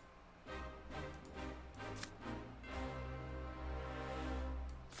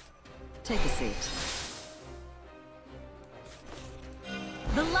 Take a seat.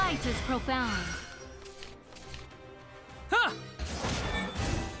 The light is profound. Ha!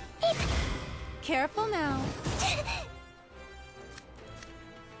 Careful now.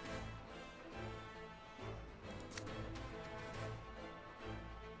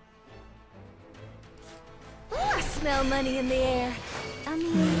 Ooh, I smell money in the air.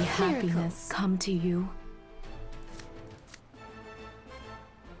 May happiness come to you.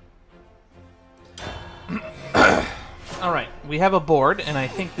 Alright, we have a board, and I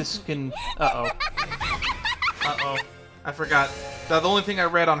think this can... Uh-oh. Uh-oh. I forgot. The only thing I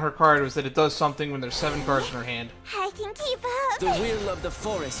read on her card was that it does something when there's 7 cards in her hand. I can keep up. The will of the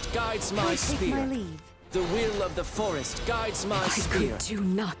forest guides my spear. My leave. The will of the forest guides my I spear. could do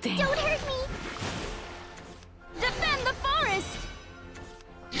nothing. Don't hurt me. Defend the forest!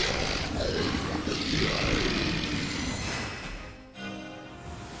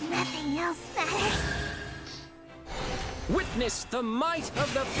 Nothing else matters. Witness the might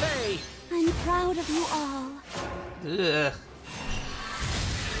of the Fae. I'm proud of you all. Ugh.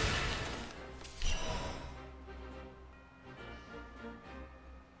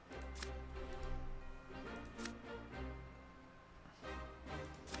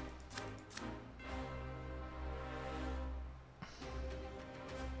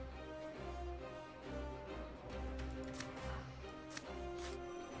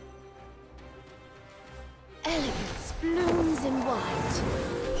 Elegance blooms in white.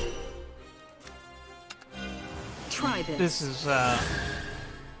 Try this. This is,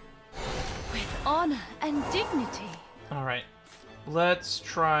 With honor and dignity. Alright. Let's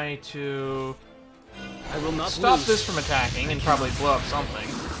try to I will not stop lose. this from attacking and probably blow up something.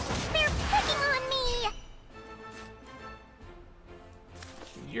 They're picking on me.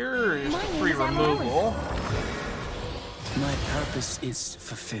 Yours My name free is Amaryllis. removal. My purpose is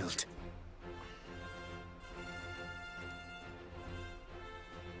fulfilled.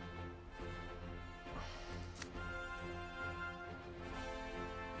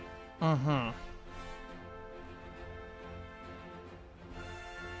 Mm-hmm.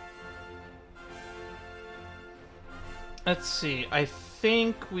 Let's see. I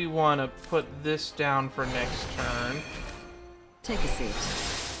think we want to put this down for next turn. Take a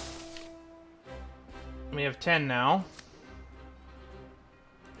seat. We have 10 now.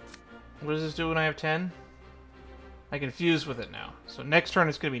 What does this do when I have 10? I can fuse with it now. So next turn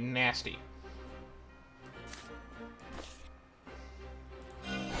it's going to be nasty.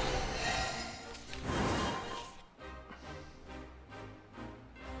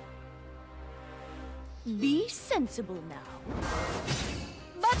 Be sensible now.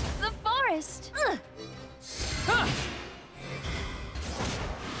 But the forest!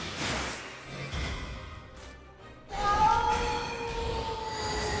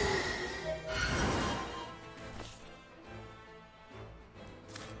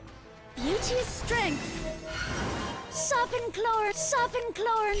 Beauty is strength. Soften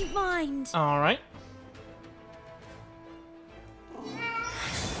Clorn mind. Alright.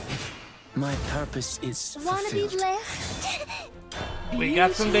 My purpose is Wanna be fulfilled. blessed? We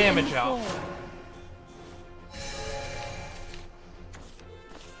got some Beauty damage and out. form.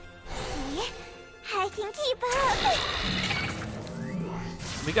 See? I can keep up.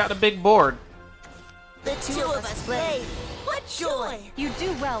 We got a big board. The two of us play. What joy! You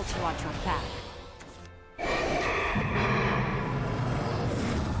do well to watch your back.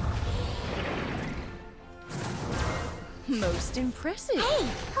 Most impressive. Hey,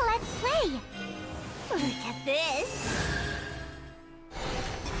 let's play. Look at this.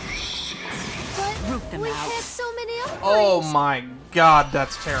 But Root them we out. had so many offerings. Oh my god,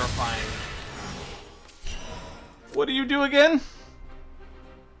 that's terrifying. What do you do again?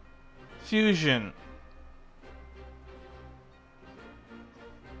 Fusion.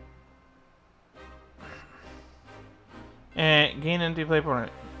 And gain empty play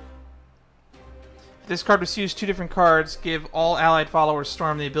point. If this card receives 2 different cards, give all allied followers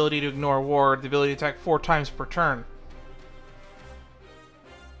Storm the ability to ignore ward, the ability to attack 4 times per turn.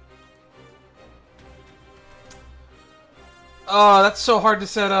 Oh, that's so hard to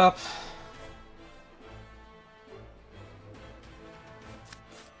set up.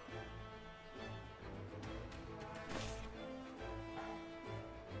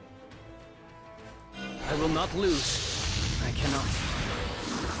 I will not lose. I cannot.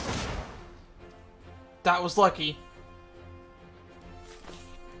 That was lucky.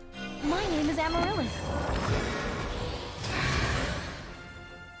 My name is Amaryllis.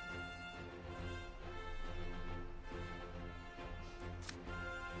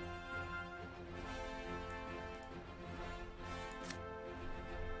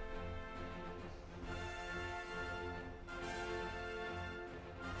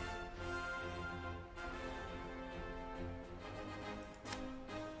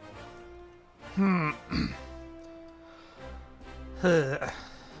 I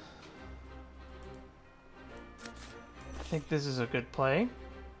think this is a good play.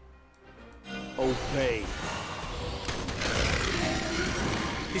 Obey.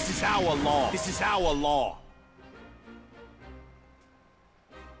 This is our law. This is our law.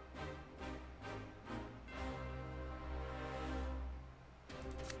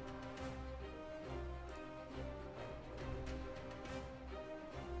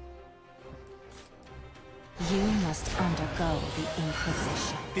 You must undergo the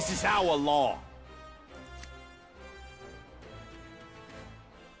Inquisition. This is our law.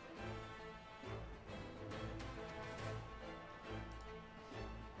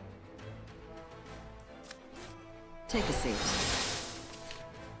 Take a seat.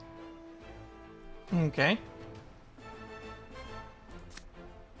 Okay.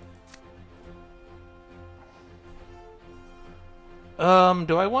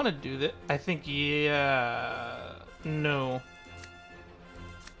 Do I want to do that? I think, yeah... No.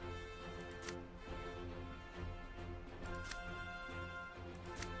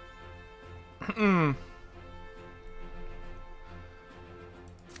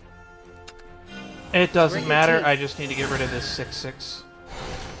 It doesn't Bring it matter, to- I just need to get rid of this 6/6.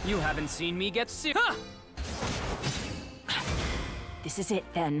 You haven't seen me get sick. Ha! This is it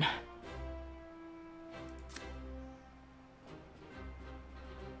then.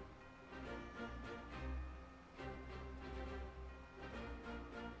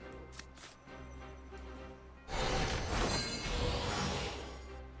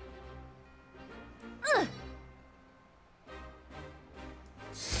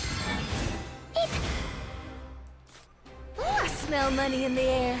 I smell money in the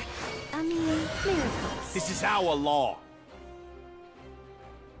air. I mean, miracles. This is our law.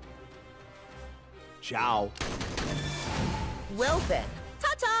 Ciao. Well then.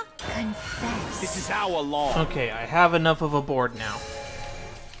 Ta-ta! Confess. This is our law. Okay, I have enough of a board now.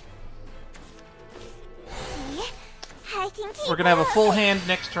 See? I can keep We're gonna have a full moving. hand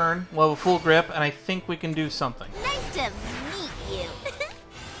next turn, we'll have a full grip, and I think we can do something. Nice to meet you.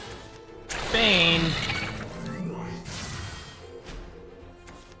 Bane!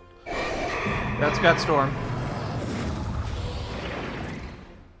 That's got Storm.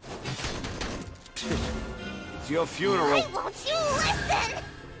 It's your funeral. Why won't you listen?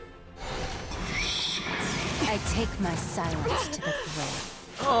 I take my silence to the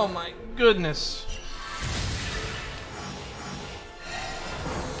grave. Oh my goodness.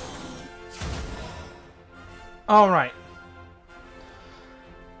 Alright.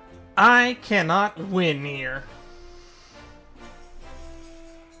 I cannot win here.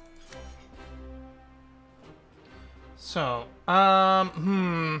 So,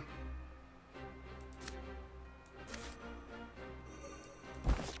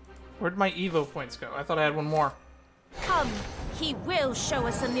 Where'd my Evo points go? I thought I had one more. Come, he will show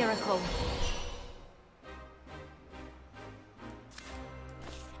us a miracle.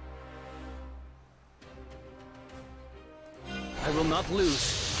 I will not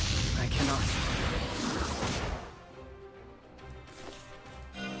lose. I cannot.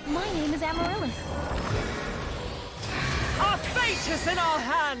 My name is Amaryllis. Our fate is in our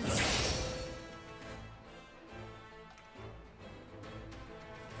hands!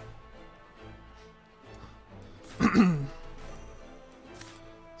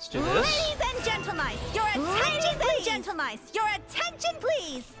 Gentle mice, your attention,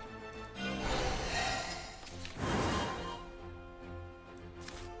 please!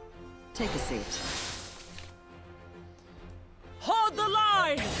 Take a seat. Hold the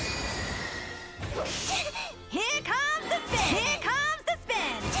line! Here comes the spin! Here comes the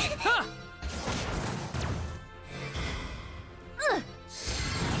spin! Huh.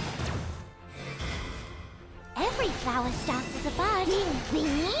 Every flower starts as a bud.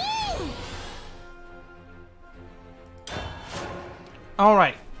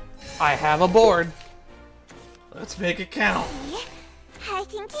 Alright. I have a board. Let's make it count. I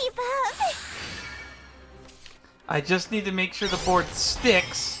can keep up. I just need to make sure the board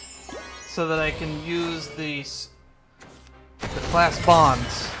sticks so that I can use the class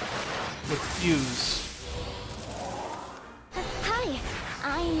bonds with fuse. Hi,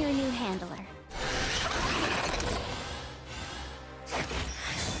 I'm your new handler.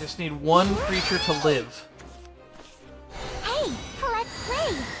 Just need one creature to live. Hey, let's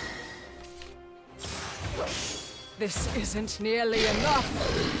play. This isn't nearly enough.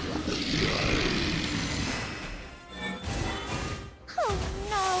 Oh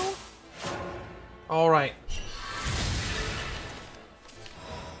no. Alright.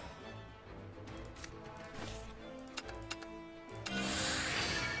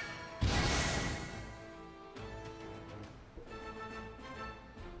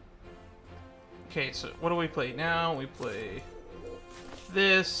 Okay, so what do we play now? We play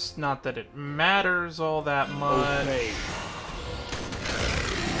this. Not that it matters all that much. Okay.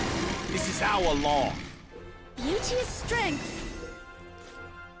 This is our law. Beauty is strength.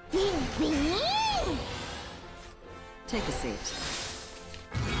 Take a seat.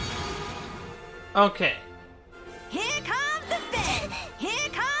 Okay. Here comes the spin! Here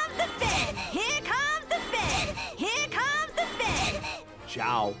comes the spin! Here comes the spin! Here comes the spin!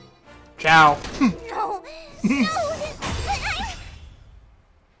 Ciao. Ciao. No. No.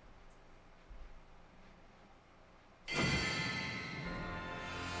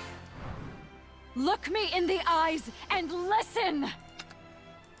 Look me in the eyes and listen!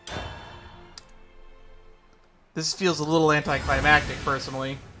 This feels a little anticlimactic,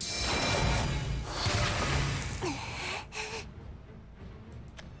 personally.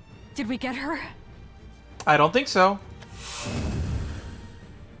 Did we get her? I don't think so.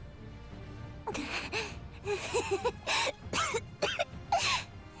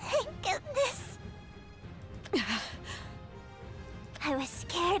 Thank goodness. I was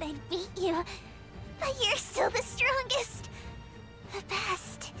scared I'd beat you, but you're still the strongest. The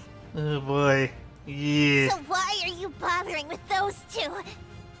best. Oh boy. Yeah. So why are you bothering with those two?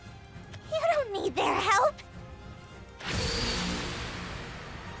 You don't need their help.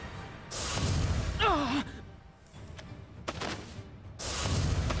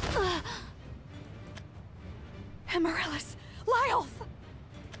 Amaryllis! Lyles!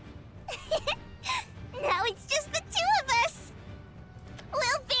 Now it's just the two of us.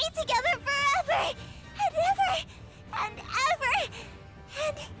 We'll be together forever and ever and ever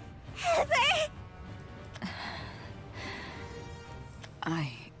and ever.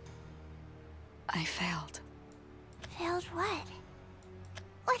 I failed. Failed what?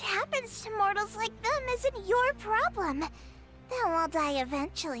 What happens to mortals like them isn't your problem. They'll all die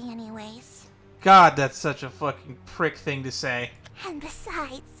eventually anyways. God, that's such a fucking prick thing to say. And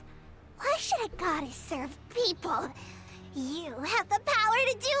besides, why should a goddess serve people? You have the power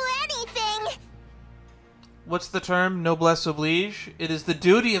to do anything! What's the term? Noblesse oblige? It is the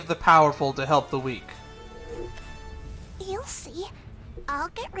duty of the powerful to help the weak. You'll see. I'll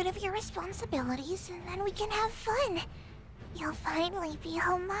get rid of your responsibilities and then we can have fun. You'll finally be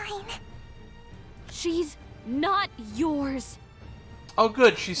all mine. She's not yours. Oh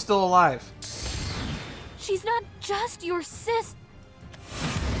good, she's still alive. She's not just your sis.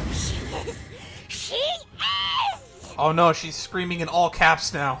 She is! She is! Oh no, she's screaming in all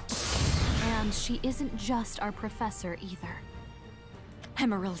caps now. And she isn't just our professor either.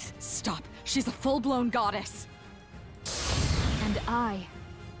 Amaryllis, stop. She's a full-blown goddess. And I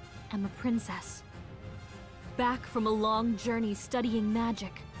am a princess. Back from a long journey studying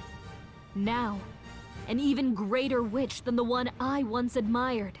magic. Now, an even greater witch than the one I once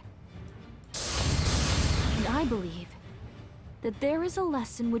admired. And I believe that there is a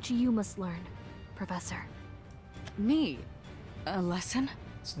lesson which you must learn, Professor. Me? A lesson?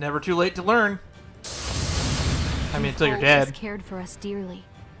 It's never too late to learn. I mean, until you're You've always dead. cared for us dearly.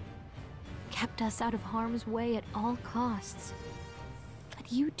 Kept us out of harm's way at all costs.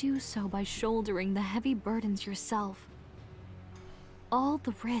 But you do so by shouldering the heavy burdens yourself. All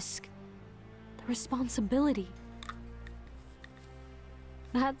the risk, the responsibility.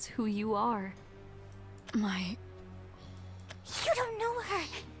 That's who you are. My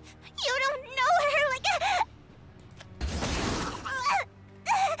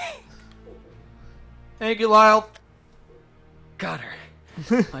Thank you, Lyle. Got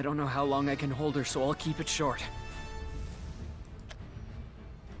her. I don't know how long I can hold her, so I'll keep it short.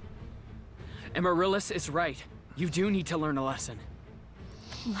 Amaryllis is right. You do need to learn a lesson.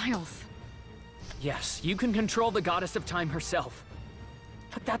 Lyles. Yes, you can control the goddess of time herself.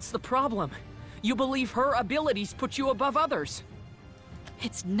 But that's the problem. You believe her abilities put you above others.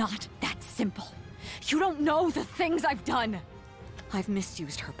 It's not that simple. You don't know the things I've done. I've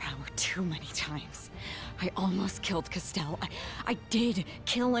misused her power too many times. I almost killed Castell. I did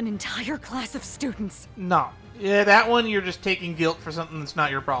kill an entire class of students. No. Yeah, that one you're just taking guilt for something that's not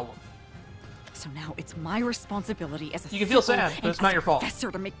your problem. So now it's my responsibility as a You can feel civil sad, but and it's not as your a fault.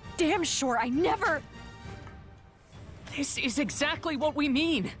 professor to make damn sure I never... This is exactly what we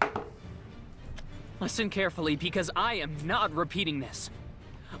mean. Listen carefully, because I am not repeating this.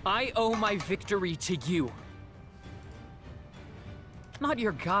 I owe my victory to you. Not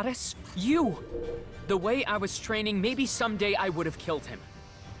your goddess, you. The way I was training, maybe someday I would have killed him.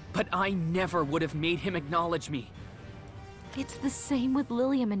 But I never would have made him acknowledge me. It's the same with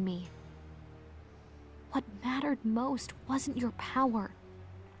Lilium and me. What mattered most wasn't your power.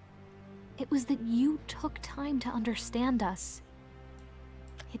 It was that you took time to understand us.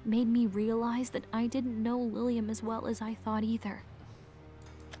 It made me realize that I didn't know Lilium as well as I thought either.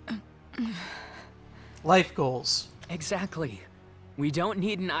 Life goals. Exactly. We don't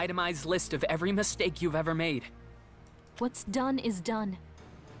need an itemized list of every mistake you've ever made. What's done is done.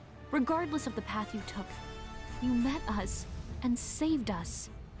 Regardless of the path you took, you met us and saved us.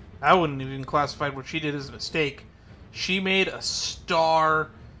 I wouldn't even classify what she did as a mistake. She made a stellar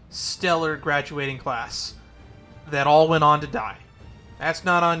graduating class that all went on to die. That's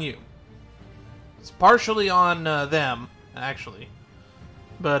not on you. It's partially on them, actually.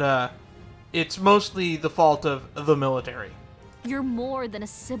 But it's mostly the fault of the military. You're more than a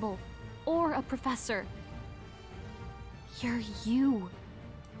Sybil or a professor. You're you.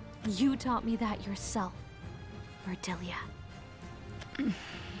 You taught me that yourself, Verdilia. You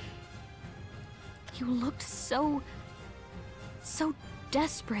looked so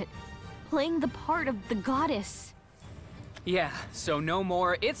desperate, playing the part of the goddess. Yeah, so no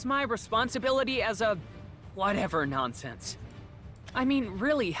more, it's my responsibility as a... whatever nonsense. I mean,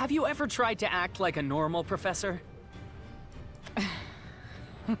 really, have you ever tried to act like a normal professor?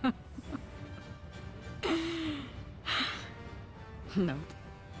 Nope.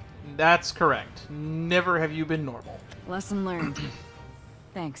 That's correct. Never have you been normal. Lesson learned.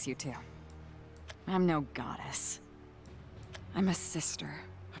 Thanks, you two. I'm no goddess. I'm a sister,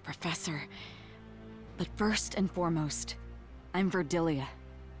 a professor. But first and foremost, I'm Verdilia.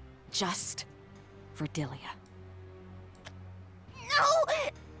 Just Verdilia. No!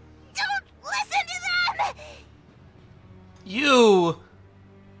 Don't listen to them! You!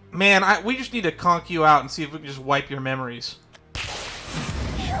 Man, we just need to conk you out and see if we can just wipe your memories.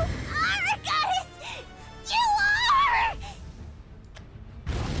 You are a goddess! You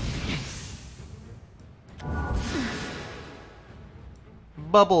are!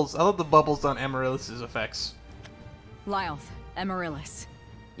 Bubbles. I love the bubbles on Amaryllis' effects. Lyles, Amaryllis,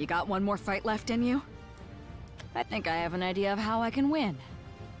 you got one more fight left in you? I think I have an idea of how I can win.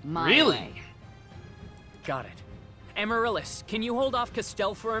 My Really? way. Got it. Amaryllis, can you hold off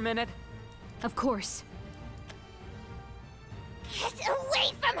Castell for a minute? Of course. Get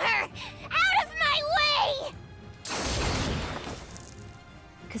away from her! Out of my way!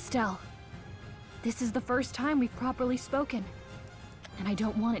 Castell, this is the first time we've properly spoken, and I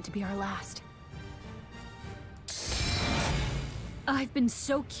don't want it to be our last. I've been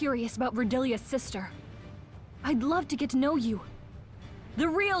so curious about Verdilia's sister. I'd love to get to know you. The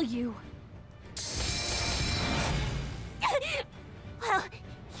real you. Well,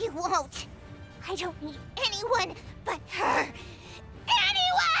 you won't. I don't need anyone but her.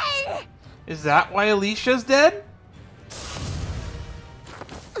 Anyone! Is that why Alicia's dead?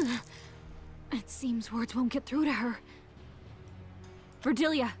 It seems words won't get through to her.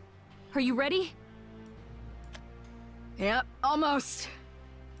 Verdilia, are you ready? Yep, almost.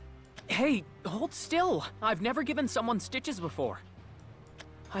 Hey, hold still. I've never given someone stitches before.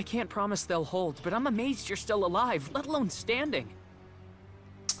 I can't promise they'll hold, but I'm amazed you're still alive, let alone standing.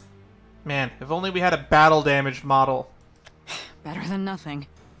 Man, if only we had a battle-damaged model. Better than nothing.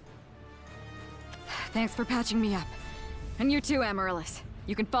 Thanks for patching me up. And you too, Amaryllis.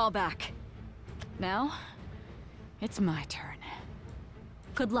 You can fall back. Now, it's my turn.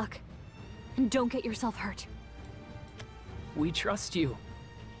 Good luck. And don't get yourself hurt. We trust you.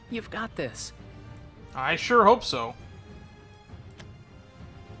 You've got this. I sure hope so.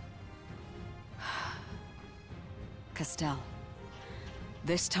 Castell.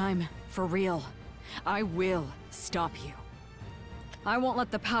 This time, for real. I will stop you. I won't let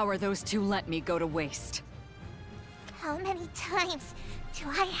the power those two lent me go to waste. How many times do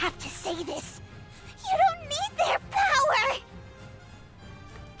I have to say this? You don't need their power!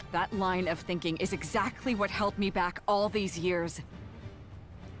 That line of thinking is exactly what held me back all these years.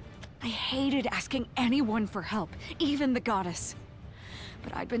 I hated asking anyone for help, even the goddess.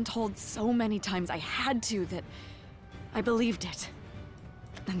 But I'd been told so many times I had to that I believed it.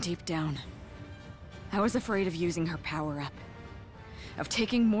 Then deep down, I was afraid of using her power up. Of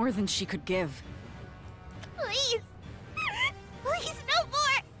taking more than she could give. Please! Please, no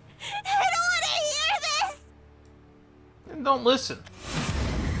more! I don't want to hear this! And don't listen.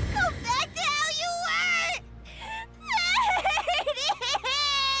 Go back to how you were!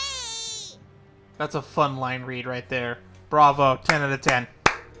 30! That's a fun line read right there. Bravo, 10 out of 10.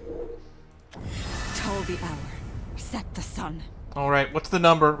 Toll the hour. Set the sun. Alright, what's the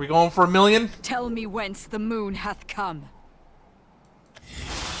number? We going for 1 million? Tell me whence the moon hath come.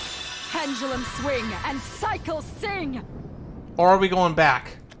 Pendulum swing and cycle sing! Or are we going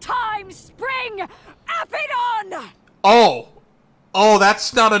back? Time spring! Apidon! Oh! Oh,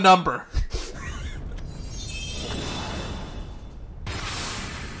 that's not a number.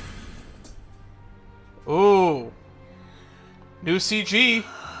 Ooh. New CG.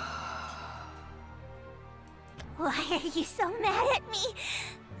 Why are you so mad at me?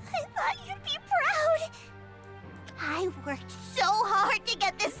 I thought you'd be proud. I worked so hard to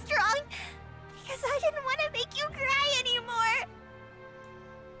get this strong because I didn't want to make you cry anymore.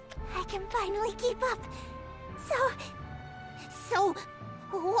 I can finally keep up. So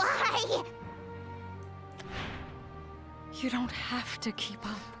why? You don't have to keep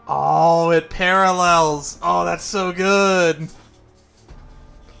up. Oh, it parallels. Oh, that's so good.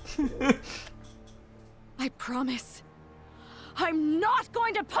 I promise. I'm not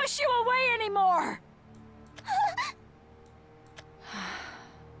going to push you away anymore!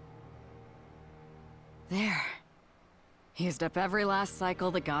 There. Used up every last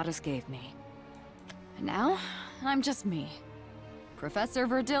cycle the goddess gave me. And now, I'm just me. Professor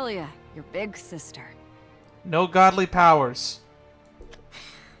Verdilia, your big sister. No godly powers.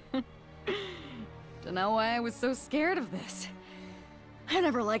 Dunno why I was so scared of this. I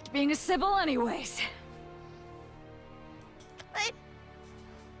never liked being a Sybil anyways. But...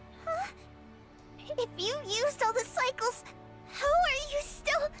 if you used all the cycles, how are you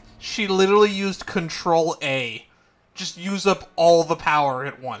still... She literally used Control A. Just use up all the power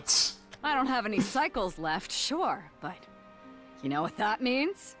at once. I don't have any cycles left, sure, but... you know what that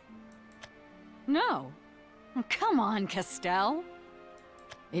means? No. Come on, Castell.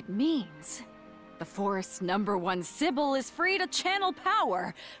 It means... the forest's #1 Sybil is free to channel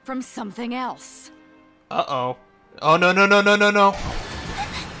power from something else. Uh-oh. Oh, no, no, no, no, no, no.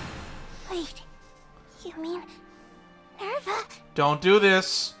 Wait, you mean... Nerva? Don't do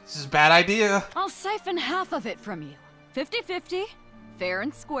this. This is a bad idea. I'll siphon half of it from you. 50-50, fair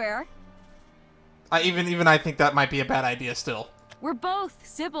and square. Even I think that might be a bad idea still. We're both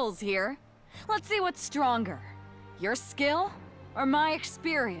Sybils here. Let's see what's stronger. Your skill or my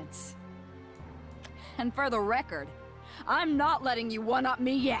experience? And for the record, I'm not letting you one-up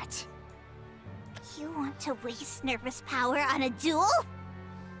me yet. You want to waste Nerva's power on a duel?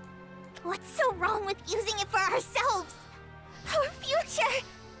 What's so wrong with using it for ourselves? Our future?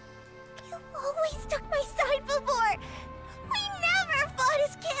 You always took my side before. We never fought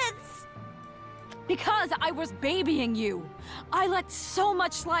as kids. Because I was babying you. I let so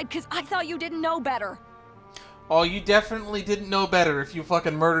much slide because I thought you didn't know better. Oh, you definitely didn't know better if you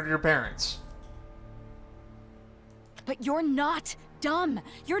fucking murdered your parents. But you're not dumb.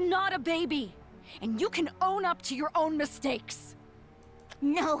 You're not a baby. And you can own up to your own mistakes.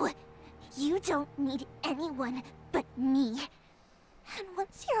 No, you don't need anyone but me. And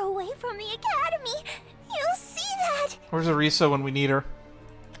once you're away from the academy, you'll see that. Where's Arisa when we need her?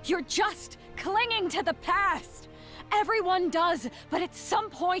 You're just clinging to the past. Everyone does, but at some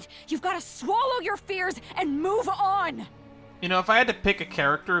point, you've got to swallow your fears and move on. You know, if I had to pick a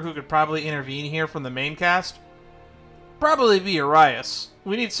character who could probably intervene here from the main cast, probably be Arias.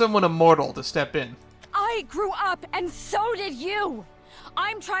 We need someone immortal to step in. I grew up, and so did you.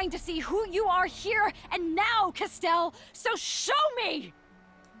 I'm trying to see who you are here and now, Castell, so show me!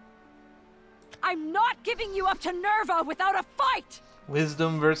 I'm not giving you up to Nerva without a fight!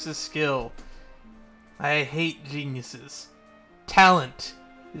 Wisdom versus skill. I hate geniuses. Talent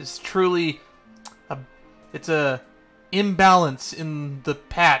is truly it's a imbalance in the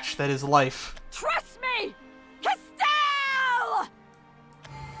patch that is life. Trust me! Castell!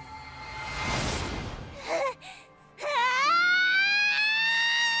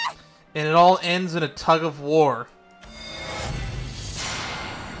 And it all ends in a tug of war.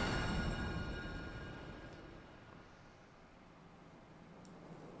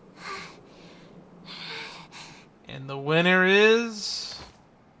 And the winner is...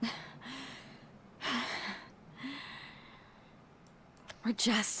 We're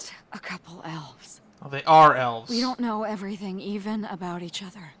just a couple elves. Oh, they are elves. We don't know everything even about each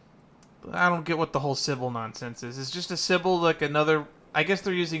other. I don't get what the whole Sybil nonsense is. Is just a Sybil like another... I guess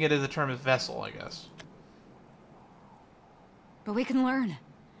they're using it as a term as vessel, I guess. But we can learn.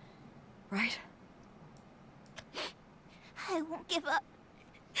 Right? I won't give up.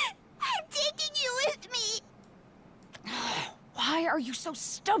 I'm taking you with me. Why are you so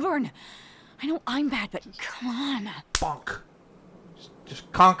stubborn? I know I'm bad, but come on. Bonk.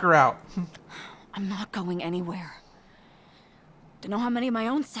 Just conquer out. I'm not going anywhere. Don't know how many of my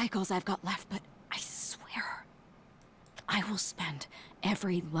own cycles I've got left, but I swear, I will spend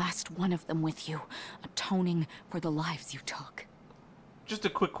every last one of them with you, atoning for the lives you took. Just a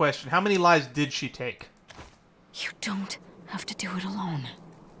quick question. How many lives did she take? You don't have to do it alone.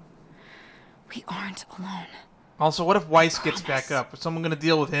 We aren't alone. Also, what if Weiss gets back up? Is someone going to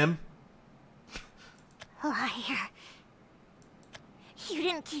deal with him? Liar. You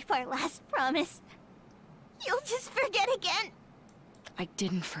didn't keep our last promise. You'll just forget again. I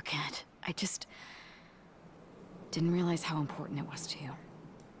didn't forget. I just didn't realize how important it was to you.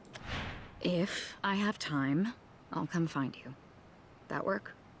 If I have time, I'll come find you. That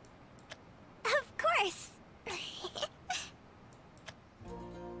work? Of course.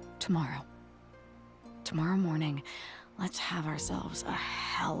 Tomorrow. Tomorrow morning, let's have ourselves a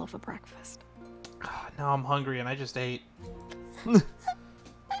hell of a breakfast. God, now I'm hungry and I just ate.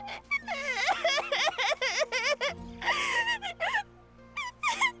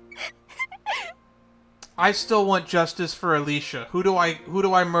 I still want justice for Alicia. Who do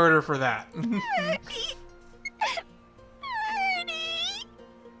I murder for that?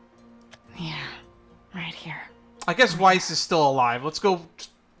 Yeah, right here. I guess Weiss is still alive. Let's go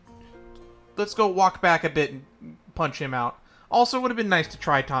walk back a bit and punch him out. Also, it would have been nice to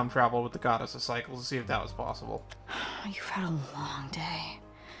try time travel with the Goddess of Cycles to see if that was possible. You've had a long day.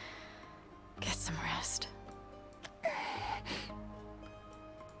 Get some rest.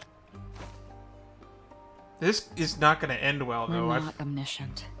 This is not going to end well, though. We're not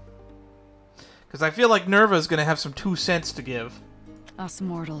omniscient. Because I feel like Nerva's going to have some 2 cents to give. Us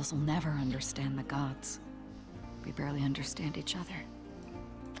mortals will never understand the gods. We barely understand each other.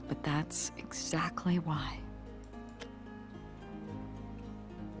 But that's exactly why.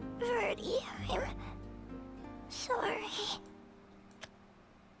 Verdi, I'm sorry.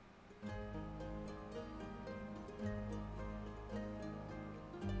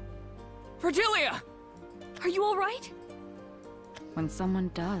 Verdilia! Are you alright? When someone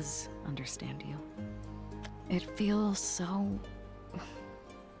does understand you, it feels so...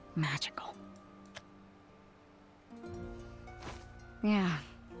 magical. Yeah,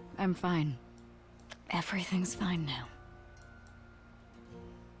 I'm fine. Everything's fine now.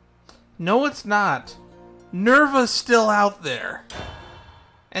 No, it's not. Nerva's still out there.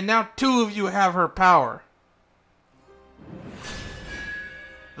 And now 2 of you have her power.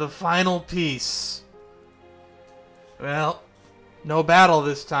 The final piece. Well, no battle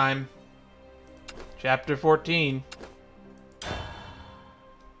this time. Chapter 14.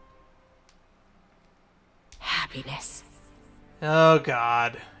 Happiness. Oh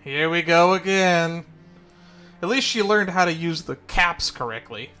god. Here we go again. At least she learned how to use the caps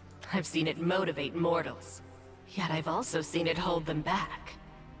correctly. I've seen it motivate mortals, yet I've also seen it hold them back.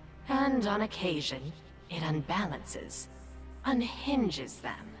 And on occasion, it unbalances, unhinges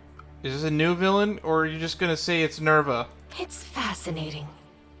them. Is this a new villain, or are you just gonna say it's Nerva? It's fascinating,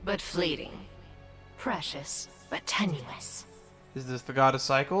 but fleeting. Precious, but tenuous. Is this the God of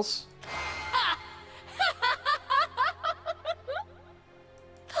Cycles?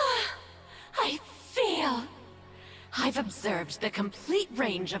 I feel... I've observed the complete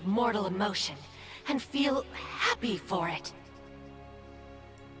range of mortal emotion, and feel happy for it.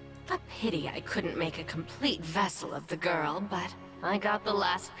 A pity I couldn't make a complete vessel of the girl, but I got the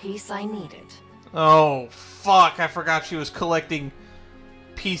last piece I needed. Oh, fuck. I forgot she was collecting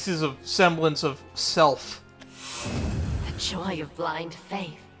pieces of semblance of self. The joy of blind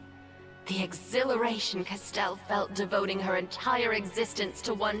faith. The exhilaration Castell felt devoting her entire existence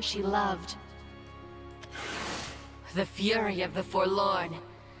to one she loved. The fury of the forlorn.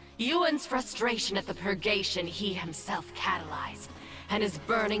 Ewan's frustration at the purgation he himself catalyzed, and his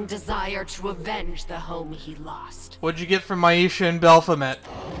burning desire to avenge the home he lost. What'd you get from Aisha and Belphomet?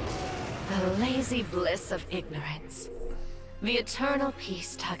 The lazy bliss of ignorance. The eternal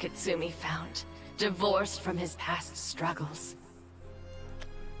peace Taketsumi found, divorced from his past struggles.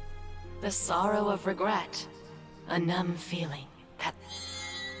 The sorrow of regret, a numb feeling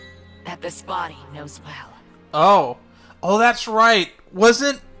that this body knows well. Oh, that's right.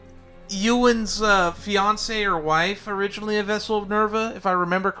 Wasn't Ewan's fiance or wife originally a vessel of Nerva, if I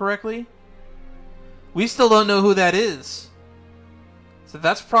remember correctly? We still don't know who that is. So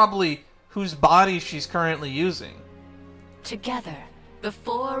that's probably whose body she's currently using. Together, the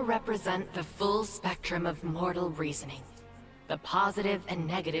four represent the full spectrum of mortal reasoning. The positive and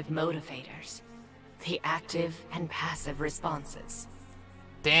negative motivators. The active and passive responses.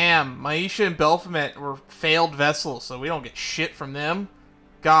 Damn, Maisha and Belphomet were failed vessels, so we don't get shit from them.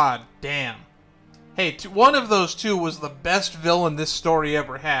 God damn. Hey, one of those two was the best villain this story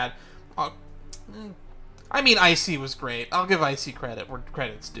ever had. I mean, Icy was great. I'll give Icy credit where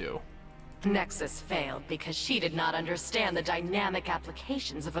credit's due. Nexus failed because she did not understand the dynamic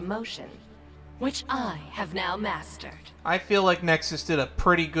applications of emotion, which I have now mastered. I feel like Nexus did a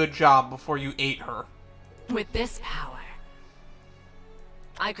pretty good job before you ate her. With this power,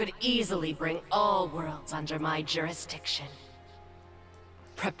 I could easily bring all worlds under my jurisdiction.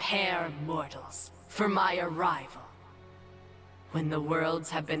 Prepare mortals for my arrival. When the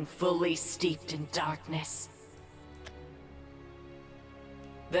worlds have been fully steeped in darkness,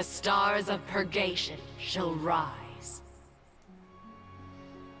 the stars of purgation shall rise.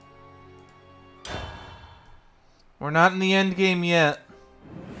 We're not in the end game yet.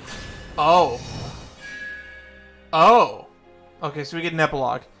 Oh. Okay, so we get an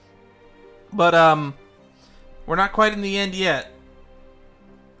epilogue. But, we're not quite in the end yet.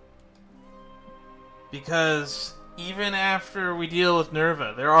 Because even after we deal with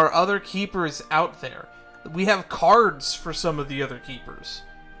Nerva, there are other keepers out there. We have cards for some of the other keepers.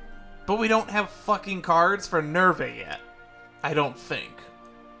 But we don't have fucking cards for Nerva yet. I don't think.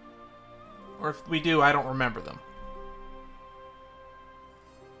 Or if we do, I don't remember them.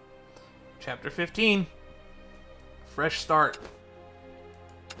 Chapter 15. Fresh start.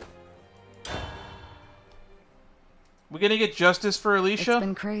 We gonna get justice for Alicia? It's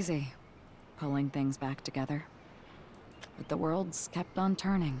been crazy, pulling things back together. But the worlds kept on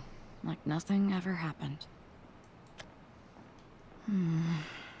turning, like nothing ever happened.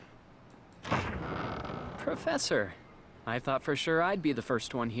 Professor, I thought for sure I'd be the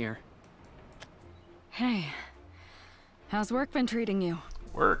first one here. Hey, how's work been treating you?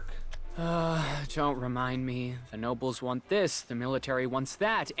 Work. Don't remind me. The nobles want this, the military wants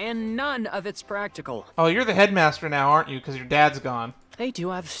that, and none of it's practical. Oh, you're the headmaster now, aren't you? Because your dad's gone. They do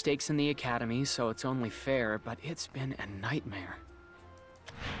have stakes in the academy, so it's only fair, but it's been a nightmare.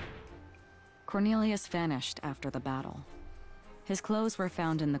 Cornelius vanished after the battle. His clothes were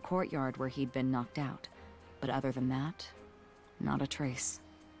found in the courtyard where he'd been knocked out. But other than that, not a trace.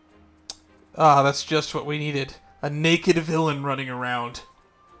 Ah, that's just what we needed. A naked villain running around.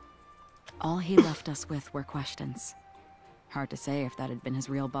 All he left us with were questions. Hard to say if that had been his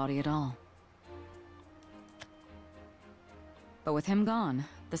real body at all. But with him gone,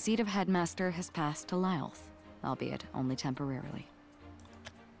 the seat of headmaster has passed to Lylth, albeit only temporarily.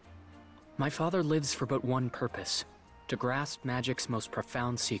 My father lives for but one purpose, to grasp magic's most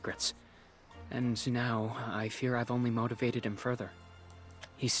profound secrets. And now, I fear I've only motivated him further.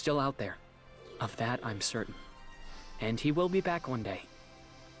 He's still out there. Of that, I'm certain. And he will be back one day.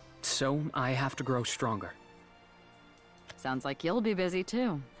 So, I have to grow stronger. Sounds like you'll be busy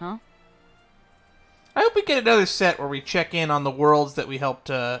too, huh? I hope we get another set where we check in on the worlds that we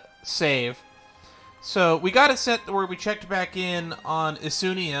helped save. So, we got a set where we checked back in on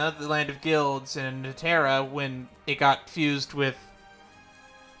Isunia, the Land of Guilds, and Natera when it got fused with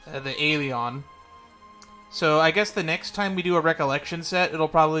the Aeolion. So, I guess the next time we do a recollection set, it'll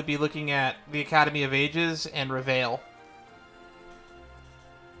probably be looking at the Academy of Ages and Reveil.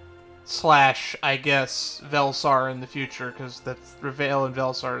 Slash, I guess, Velsar in the future, because that's Reveil and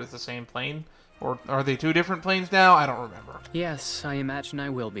Velsar is the same plane. Or are they two different planes now? I don't remember. Yes, I imagine I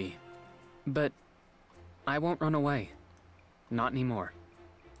will be. But I won't run away. Not anymore.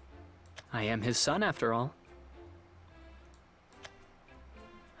 I am his son, after all.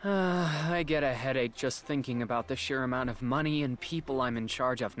 I get a headache just thinking about the sheer amount of money and people I'm in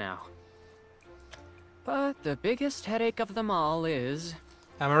charge of now. But the biggest headache of them all is...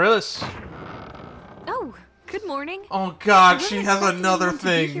 Amaryllis. Oh, good morning. Oh god, I she wasn't has expecting another anyone to be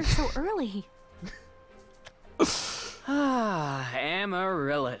thing. here so early.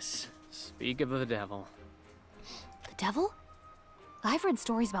 Amaryllis. Speak of the devil. The devil? I've read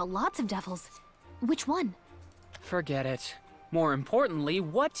stories about lots of devils. Which one? Forget it. More importantly,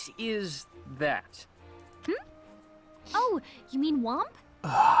 what is that? Oh, you mean Womp?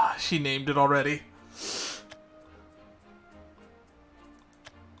 She named it already.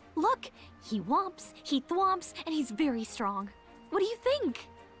 Look, he womps, he thwomps, and he's very strong. What do you think?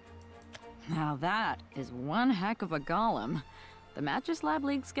 Now that is one heck of a golem. The Magislab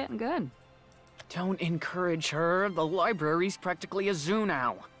League's getting good. Don't encourage her. The library's practically a zoo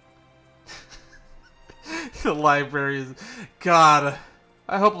now. The library is... God.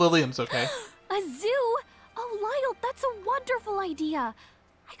 I hope Lilium's okay. A zoo? Oh, Lyle, that's a wonderful idea.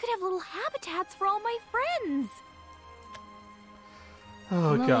 I could have little habitats for all my friends.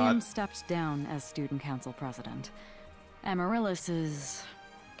 Oh, Lilium God. stepped down as student council president. Amaryllis is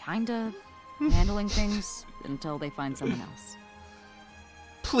kinda handling things until they find someone else.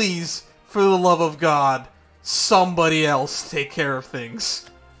 Please, for the love of God, somebody else take care of things.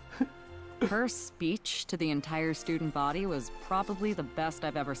 Her speech to the entire student body was probably the best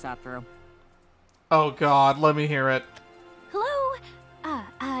I've ever sat through. Oh, God, let me hear it. Hello?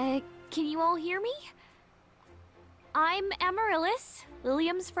 Can you all hear me? I'm Amaryllis,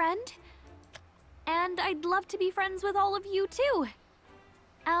 Lilium's friend. And I'd love to be friends with all of you, too.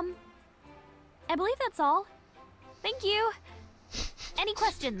 I believe that's all. Thank you. Any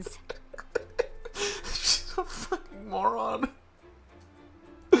questions? She's a fucking moron.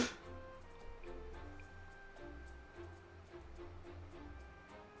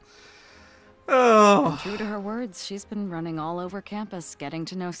 Oh. And true to her words, she's been running all over campus, getting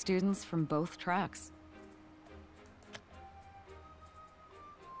to know students from both tracks.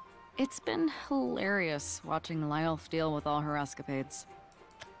 It's been hilarious watching Lyle deal with all her escapades.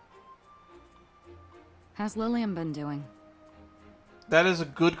 How's Lilium been doing? That is a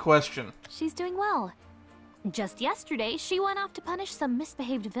good question. She's doing well. Just yesterday, she went off to punish some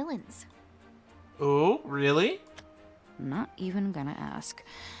misbehaved villains. Oh, really? Not even gonna ask.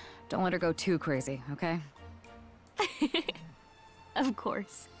 Don't let her go too crazy, okay? Of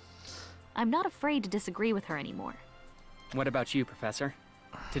course. I'm not afraid to disagree with her anymore. What about you, Professor?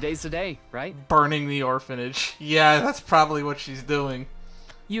 Today's the day, right? Burning the orphanage. Yeah, that's probably what she's doing.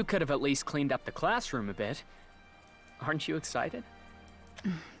 You could have at least cleaned up the classroom a bit. Aren't you excited?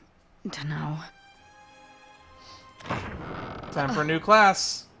 Dunno. Time for a new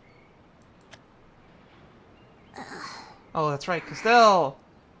class. Oh, that's right, Castell.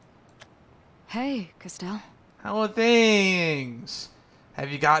 Hey, Castell. How are things?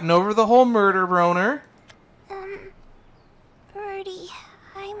 Have you gotten over the whole murder, Broner? Birdie,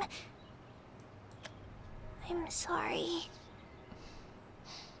 I'm sorry.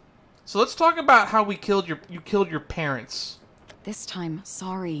 So let's talk about how you killed your parents. This time,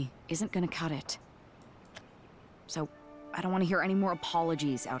 sorry isn't gonna cut it. So, I don't want to hear any more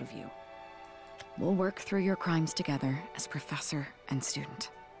apologies out of you. We'll work through your crimes together as professor and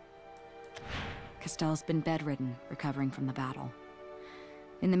student. Castell's been bedridden, recovering from the battle.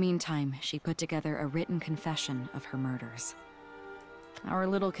 In the meantime, she put together a written confession of her murders. Our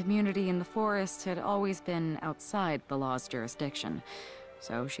little community in the forest had always been outside the law's jurisdiction,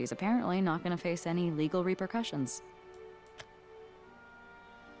 so she's apparently not going to face any legal repercussions.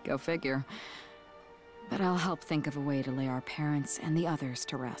 Go figure. But I'll help think of a way to lay our parents and the others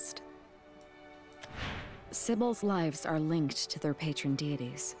to rest. Sybil's lives are linked to their patron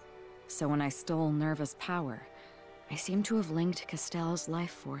deities, so when I stole Nerva's power, I seem to have linked Castell's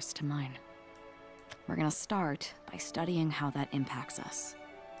life force to mine. We're gonna start by studying how that impacts us.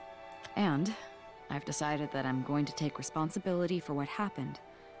 And I've decided that I'm going to take responsibility for what happened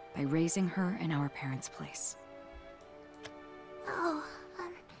by raising her in our parents' place. Oh,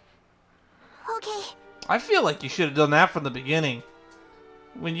 okay. I feel like you should have done that from the beginning.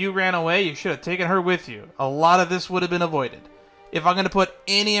 When you ran away, you should have taken her with you. A lot of this would have been avoided. If I'm going to put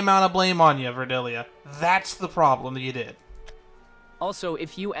any amount of blame on you, Verdelia, that's the problem that you did. Also,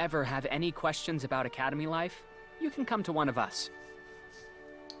 if you ever have any questions about Academy life, you can come to one of us.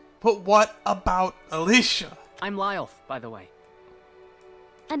 But what about Alicia? I'm Lyle, by the way.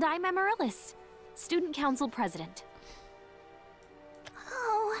 And I'm Amaryllis, student council president.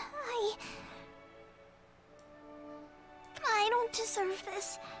 Oh, I don't deserve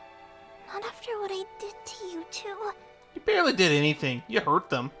this. Not after what I did to you two. You barely did anything. You hurt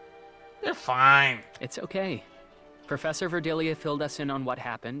them. They're fine. It's okay. Professor Verdelia filled us in on what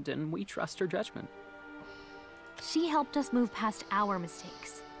happened, and we trust her judgment. She helped us move past our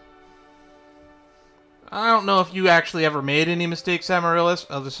mistakes. I don't know if you actually ever made any mistakes, Amaryllis,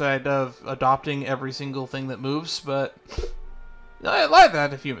 other side of adopting every single thing that moves, but I've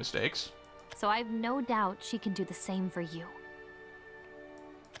had a few mistakes. So I've no doubt she can do the same for you.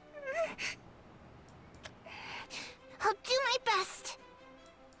 I'll do my best.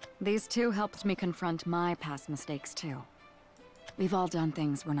 These two helped me confront my past mistakes, too. We've all done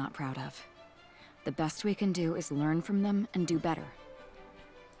things we're not proud of. The best we can do is learn from them and do better.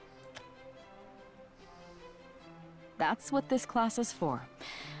 That's what this class is for.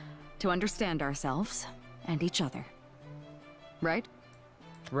 To understand ourselves and each other. Right?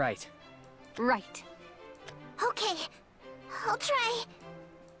 Right. Right. Okay, I'll try.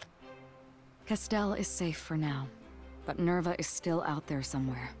 Castell is safe for now, but Nerva is still out there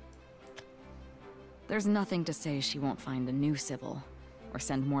somewhere. There's nothing to say she won't find a new Sybil, or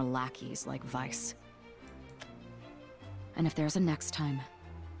send more lackeys like Weiss. And if there's a next time,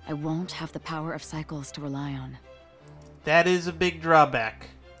 I won't have the power of cycles to rely on. That is a big drawback.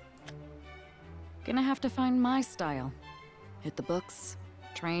 Gonna have to find my style. Hit the books,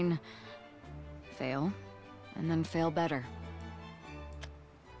 train, fail, and then fail better.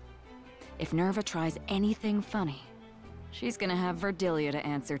 If Nerva tries anything funny, she's gonna have Verdilia to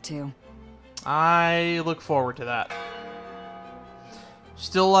answer to. I look forward to that.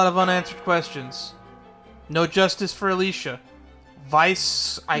 Still a lot of unanswered questions. No justice for Alicia.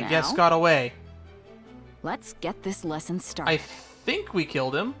 Weiss, I guess, got away. Let's get this lesson started. I think we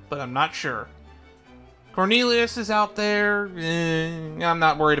killed him, but I'm not sure. Cornelius is out there. I'm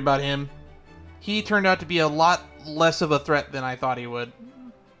not worried about him. He turned out to be a lot less of a threat than I thought he would.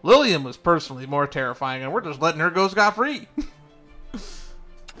 Lillian was personally more terrifying, and we're just letting her go scot-free.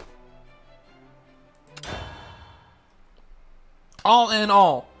 All in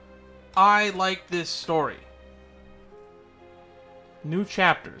all, I like this story. New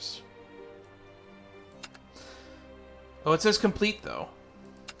chapters. Oh, it says complete, though.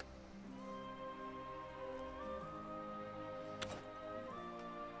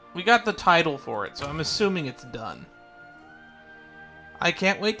 We got the title for it, so I'm assuming it's done. I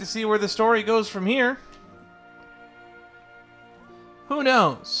can't wait to see where the story goes from here. Who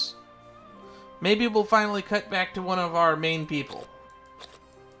knows? Maybe we'll finally cut back to one of our main people.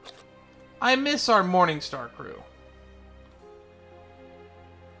 I miss our Morningstar crew.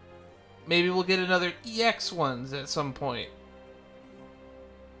 Maybe we'll get another EX ones at some point.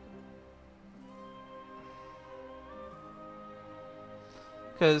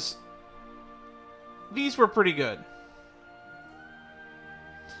 Because these were pretty good.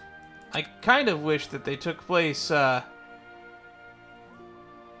 I kind of wish that they took place,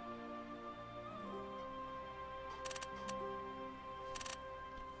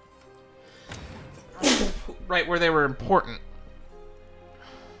 right where they were important.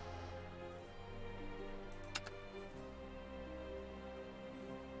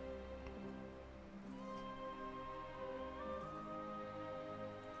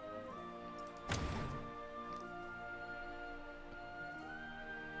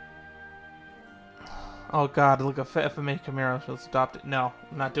 Oh god, look, if FMA Camaro feels adopted. No,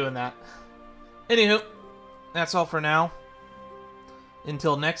 I'm not doing that. Anywho, that's all for now.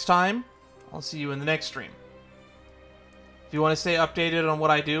 Until next time, I'll see you in the next stream. If you want to stay updated on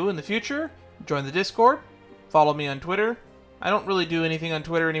what I do in the future, join the Discord, follow me on Twitter. I don't really do anything on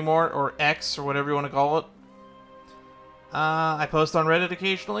Twitter anymore, or X, or whatever you want to call it. I post on Reddit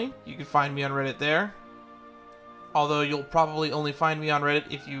occasionally. You can find me on Reddit there. Although you'll probably only find me on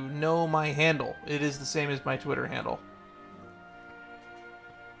Reddit if you know my handle. It is the same as my Twitter handle.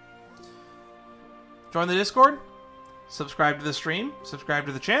 Join the Discord, subscribe to the stream, subscribe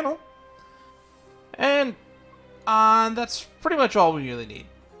to the channel, and that's pretty much all we really need.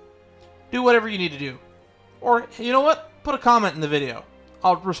 Do whatever you need to do. Or, you know what? Put a comment in the video.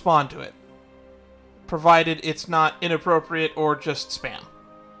 I'll respond to it. Provided it's not inappropriate or just spam.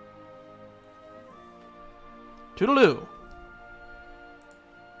 Toodaloo.